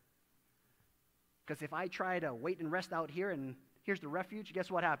order. Because if I try to wait and rest out here and here's the refuge,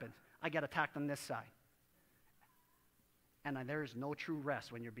 guess what happens? I get attacked on this side. And there is no true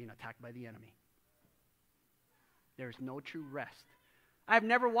rest when you're being attacked by the enemy. There is no true rest. I've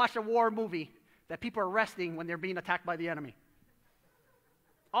never watched a war movie that people are resting when they're being attacked by the enemy.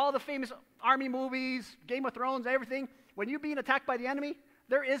 All the famous army movies, Game of Thrones, everything, when you're being attacked by the enemy,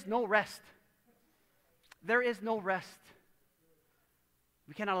 there is no rest. There is no rest.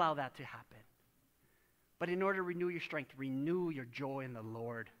 We can't allow that to happen. But in order to renew your strength, renew your joy in the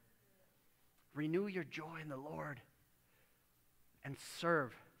Lord. Renew your joy in the Lord. And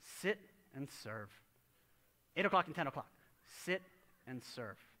serve. Sit and serve. 8 o'clock and 10 o'clock. Sit and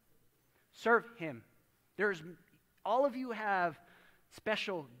serve. Serve Him. All of you have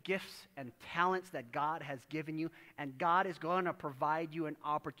special gifts and talents that God has given you, and God is going to provide you an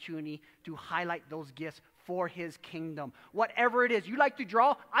opportunity to highlight those gifts for His kingdom. Whatever it is, you like to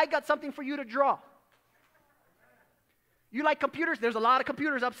draw, I got something for you to draw. You like computers? There's a lot of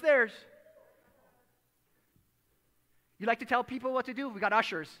computers upstairs. You like to tell people what to do? We got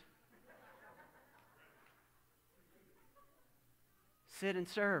ushers. Sit and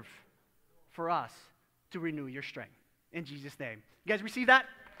serve for us to renew your strength. In Jesus' name. You guys receive that?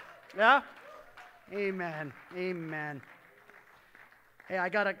 Yeah? Amen. Amen. Hey, I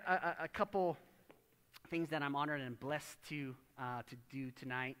got a couple things that I'm honored and blessed to do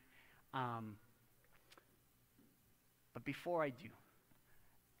tonight. But before I do,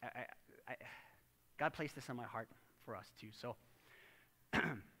 God placed this on my heart for us too. So,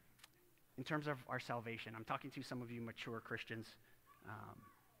 in terms of our salvation, I'm talking to some of you mature Christians.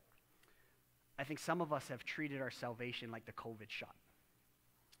 I think some of us have treated our salvation like the COVID shot.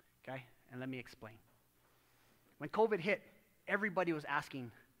 Okay? And let me explain. When COVID hit, everybody was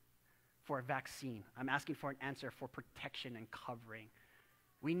asking for a vaccine. I'm asking for an answer for protection and covering.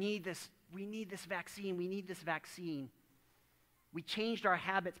 We need this vaccine. We need this vaccine. We changed our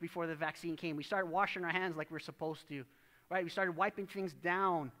habits before the vaccine came. We started washing our hands like we're supposed to, right? We started wiping things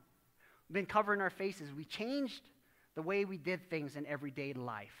down. We've been covering our faces. We changed the way we did things in everyday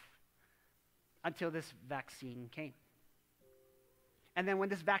life until this vaccine came. And then when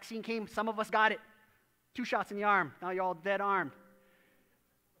this vaccine came, some of us got it. 2 shots in the arm. Now you're all dead armed.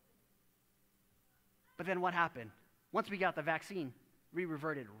 But then what happened? Once we got the vaccine, we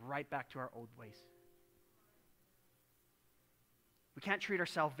reverted right back to our old ways. We can't treat our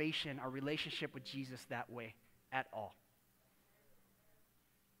salvation, our relationship with Jesus that way at all.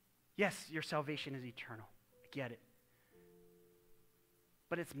 Yes, your salvation is eternal. I get it.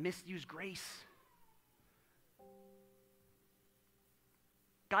 But it's misused grace.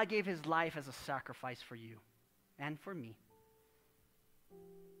 God gave His life as a sacrifice for you and for me.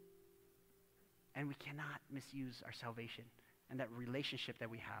 And we cannot misuse our salvation and that relationship that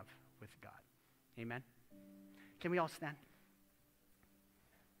we have with God. Amen? Can we all stand?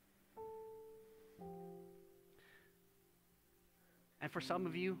 And for some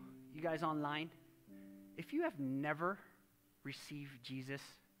of you, you guys online, if you have never received Jesus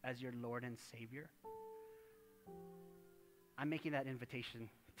as your Lord and Savior, I'm making that invitation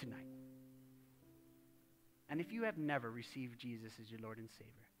tonight. And if you have never received Jesus as your Lord and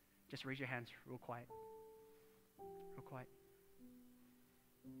Savior, just raise your hands real quiet. Real quiet.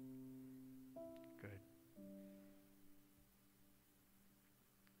 Good.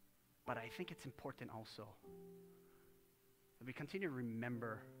 But I think it's important also that we continue to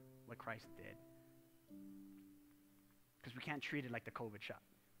remember what Christ did. Because we can't treat it like the COVID shot.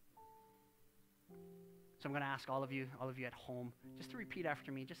 So I'm going to ask all of you at home, just to repeat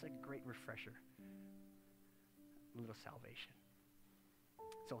after me, just like a great refresher. A little salvation.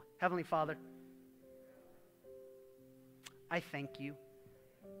 So, Heavenly Father, I thank you.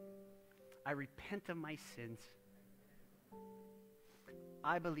 I repent of my sins.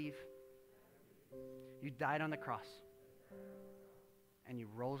 I believe you died on the cross and you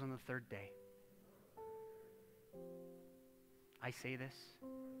rose on the 3rd day. I say this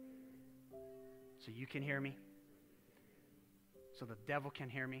so you can hear me, so the devil can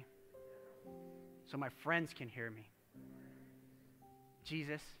hear me, so my friends can hear me.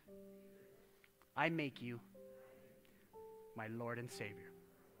 Jesus, I make you my Lord and Savior.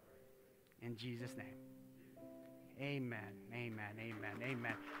 In Jesus' name. Amen, amen, amen,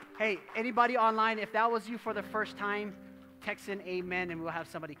 amen. Hey, anybody online, if that was you for the first time, text in amen and we'll have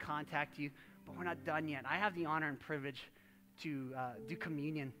somebody contact you. But we're not done yet. I have the honor and privilege to do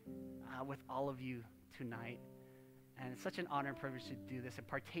communion with all of you tonight. And it's such an honor and privilege to do this and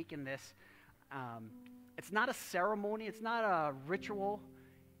partake in this. It's not a ceremony. It's not a ritual.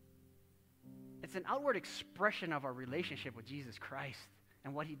 It's an outward expression of our relationship with Jesus Christ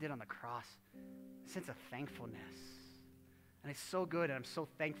and what he did on the cross. A sense of thankfulness. And it's so good, and I'm so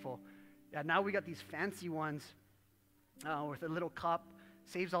thankful. Yeah, now we got these fancy ones with a little cup.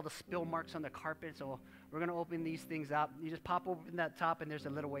 Saves all the spill marks on the carpet. So we're going to open these things up. You just pop open that top, and there's a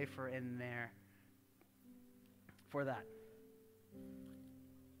little wafer in there for that.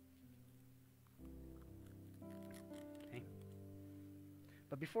 Okay.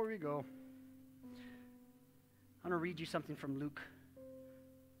 But before we go, I want to read you something from Luke.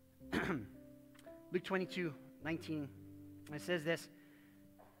 Luke 22:19. It says this.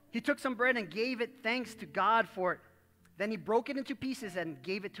 He took some bread and gave it thanks to God for it. Then he broke it into pieces and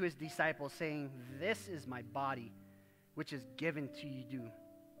gave it to his disciples, saying, "This is my body, which is given to you.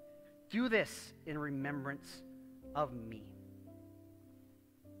 Do this in remembrance of me."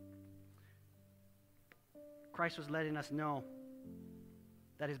 Christ was letting us know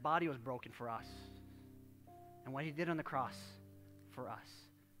that his body was broken for us and what he did on the cross for us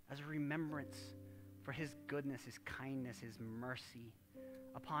as a remembrance for his goodness, his kindness, his mercy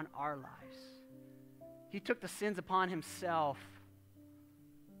upon our lives. He took the sins upon himself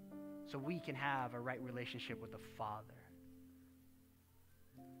so we can have a right relationship with the Father.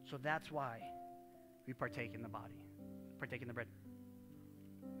 So that's why we partake in the body, partake in the bread.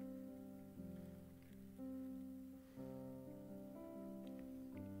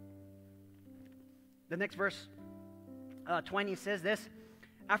 The next verse, 20, says this.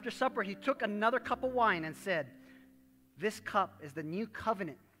 After supper, he took another cup of wine and said, "This cup is the new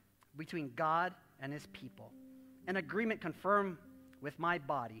covenant between God and his people, an agreement confirmed with my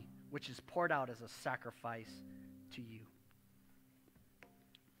body, which is poured out as a sacrifice to you."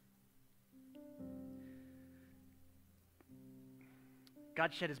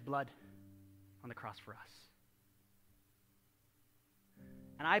 God shed his blood on the cross for us.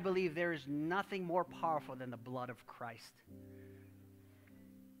 And I believe there is nothing more powerful than the blood of Christ.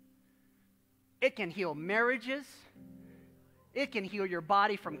 It can heal marriages. It can heal your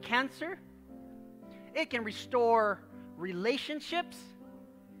body from cancer. It can restore relationships.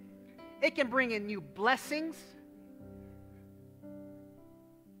 It can bring in new blessings.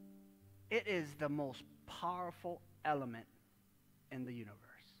 It is the most powerful element in the universe.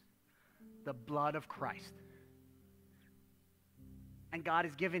 The blood of Christ. And God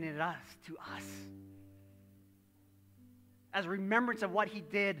is giving it to us as remembrance of what he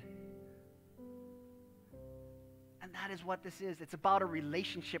did. And that is what this is. It's about a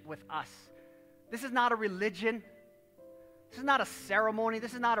relationship with us. This is not a religion. This is not a ceremony.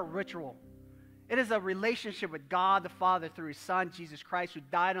 This is not a ritual. It is a relationship with God the Father through his Son, Jesus Christ, who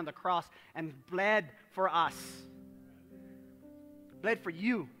died on the cross and bled for us. Bled for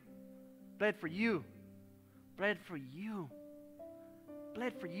you. Bled for you. Bled for you.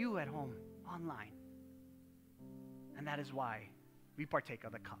 Bled for you at home, online. And that is why we partake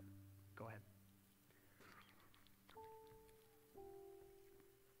of the cup. Go ahead.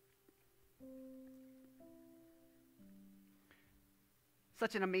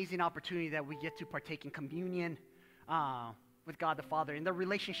 Such an amazing opportunity that we get to partake in communion with God the Father in the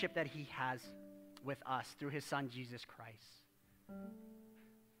relationship that he has with us through his Son, Jesus Christ.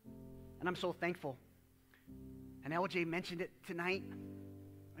 And I'm so thankful. And LJ mentioned it tonight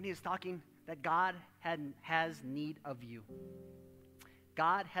when he was talking that God has need of you.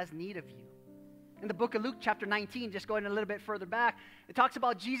 God has need of you. In the book of Luke, chapter 19, just going a little bit further back, it talks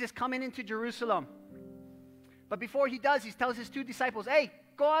about Jesus coming into Jerusalem. But before he does, he tells his two disciples, "Hey,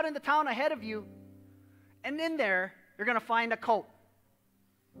 go out in the town ahead of you, and in there, you're going to find a coat.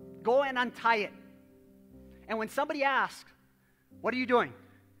 Go and untie it. And when somebody asks, 'What are you doing?'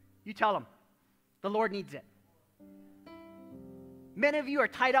 you tell them, 'The Lord needs it.'" Many of you are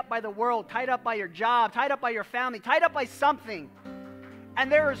tied up by the world, tied up by your job, tied up by your family, tied up by something. And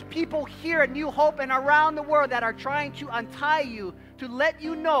there is people here at New Hope and around the world that are trying to untie you to let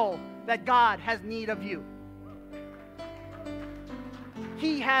you know that God has need of you.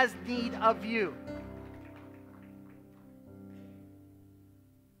 He has need of you.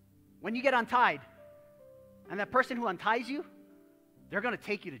 When you get untied, and that person who unties you, they're going to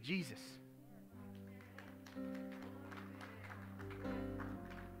take you to Jesus.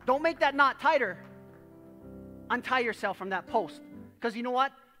 Don't make that knot tighter. Untie yourself from that post. Because you know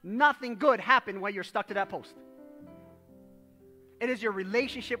what? nothing good happen while you're stuck to that post. It is your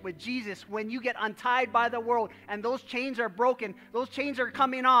relationship with Jesus when you get untied by the world and those chains are broken, those chains are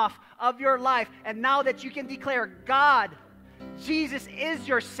coming off of your life, and now that you can declare, God, Jesus is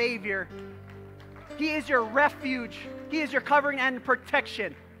your Savior. He is your refuge. He is your covering and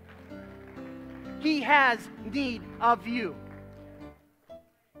protection. He has need of you.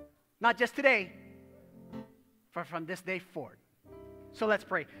 Not just today, but from this day forward. So let's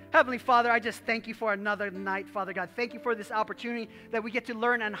pray. Heavenly Father, I just thank you for another night, Father God. Thank you for this opportunity that we get to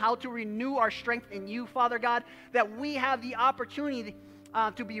learn on how to renew our strength in you, Father God, that we have the opportunity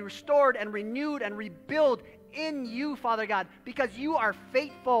to be restored and renewed and rebuilt in you, Father God, because you are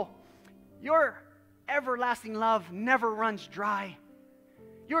faithful. Your everlasting love never runs dry.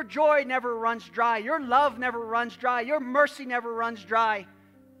 Your joy never runs dry. Your love never runs dry. Your mercy never runs dry.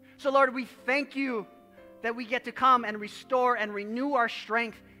 So, Lord, we thank you that we get to come and restore and renew our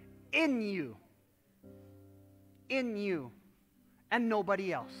strength in you. In you. And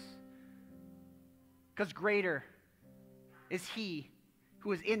nobody else. Because greater is he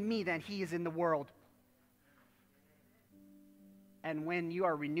who is in me than he is in the world. And when you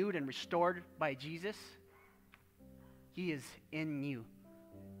are renewed and restored by Jesus, he is in you.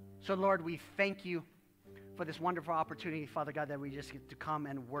 So, Lord, we thank you for this wonderful opportunity, Father God, that we just get to come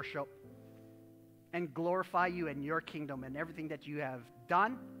and worship and glorify you and your kingdom and everything that you have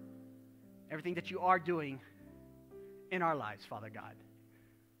done, everything that you are doing in our lives, Father God.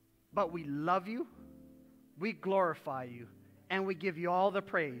 But we love you, we glorify you, and we give you all the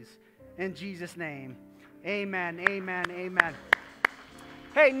praise. In Jesus' name, amen, amen, amen.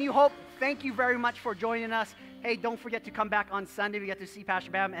 Hey, New Hope, thank you very much for joining us. Hey, don't forget to come back on Sunday. We get to see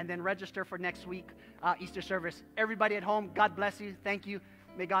Pastor Bam, and then register for next week, Easter service. Everybody at home, God bless you. Thank you.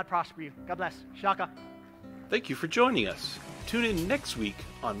 May God prosper you. God bless. Shaka. Thank you for joining us. Tune in next week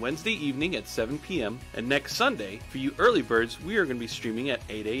on Wednesday evening at 7 p.m. And next Sunday, for you early birds, we are going to be streaming at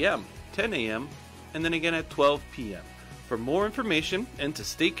 8 a.m., 10 a.m., and then again at 12 p.m. For more information and to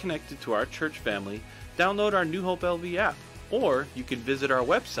stay connected to our church family, download our New Hope LV app. Or you can visit our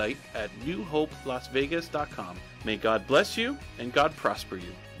website at newhopelasvegas.com. May God bless you and God prosper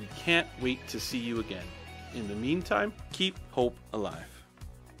you. We can't wait to see you again. In the meantime, keep hope alive.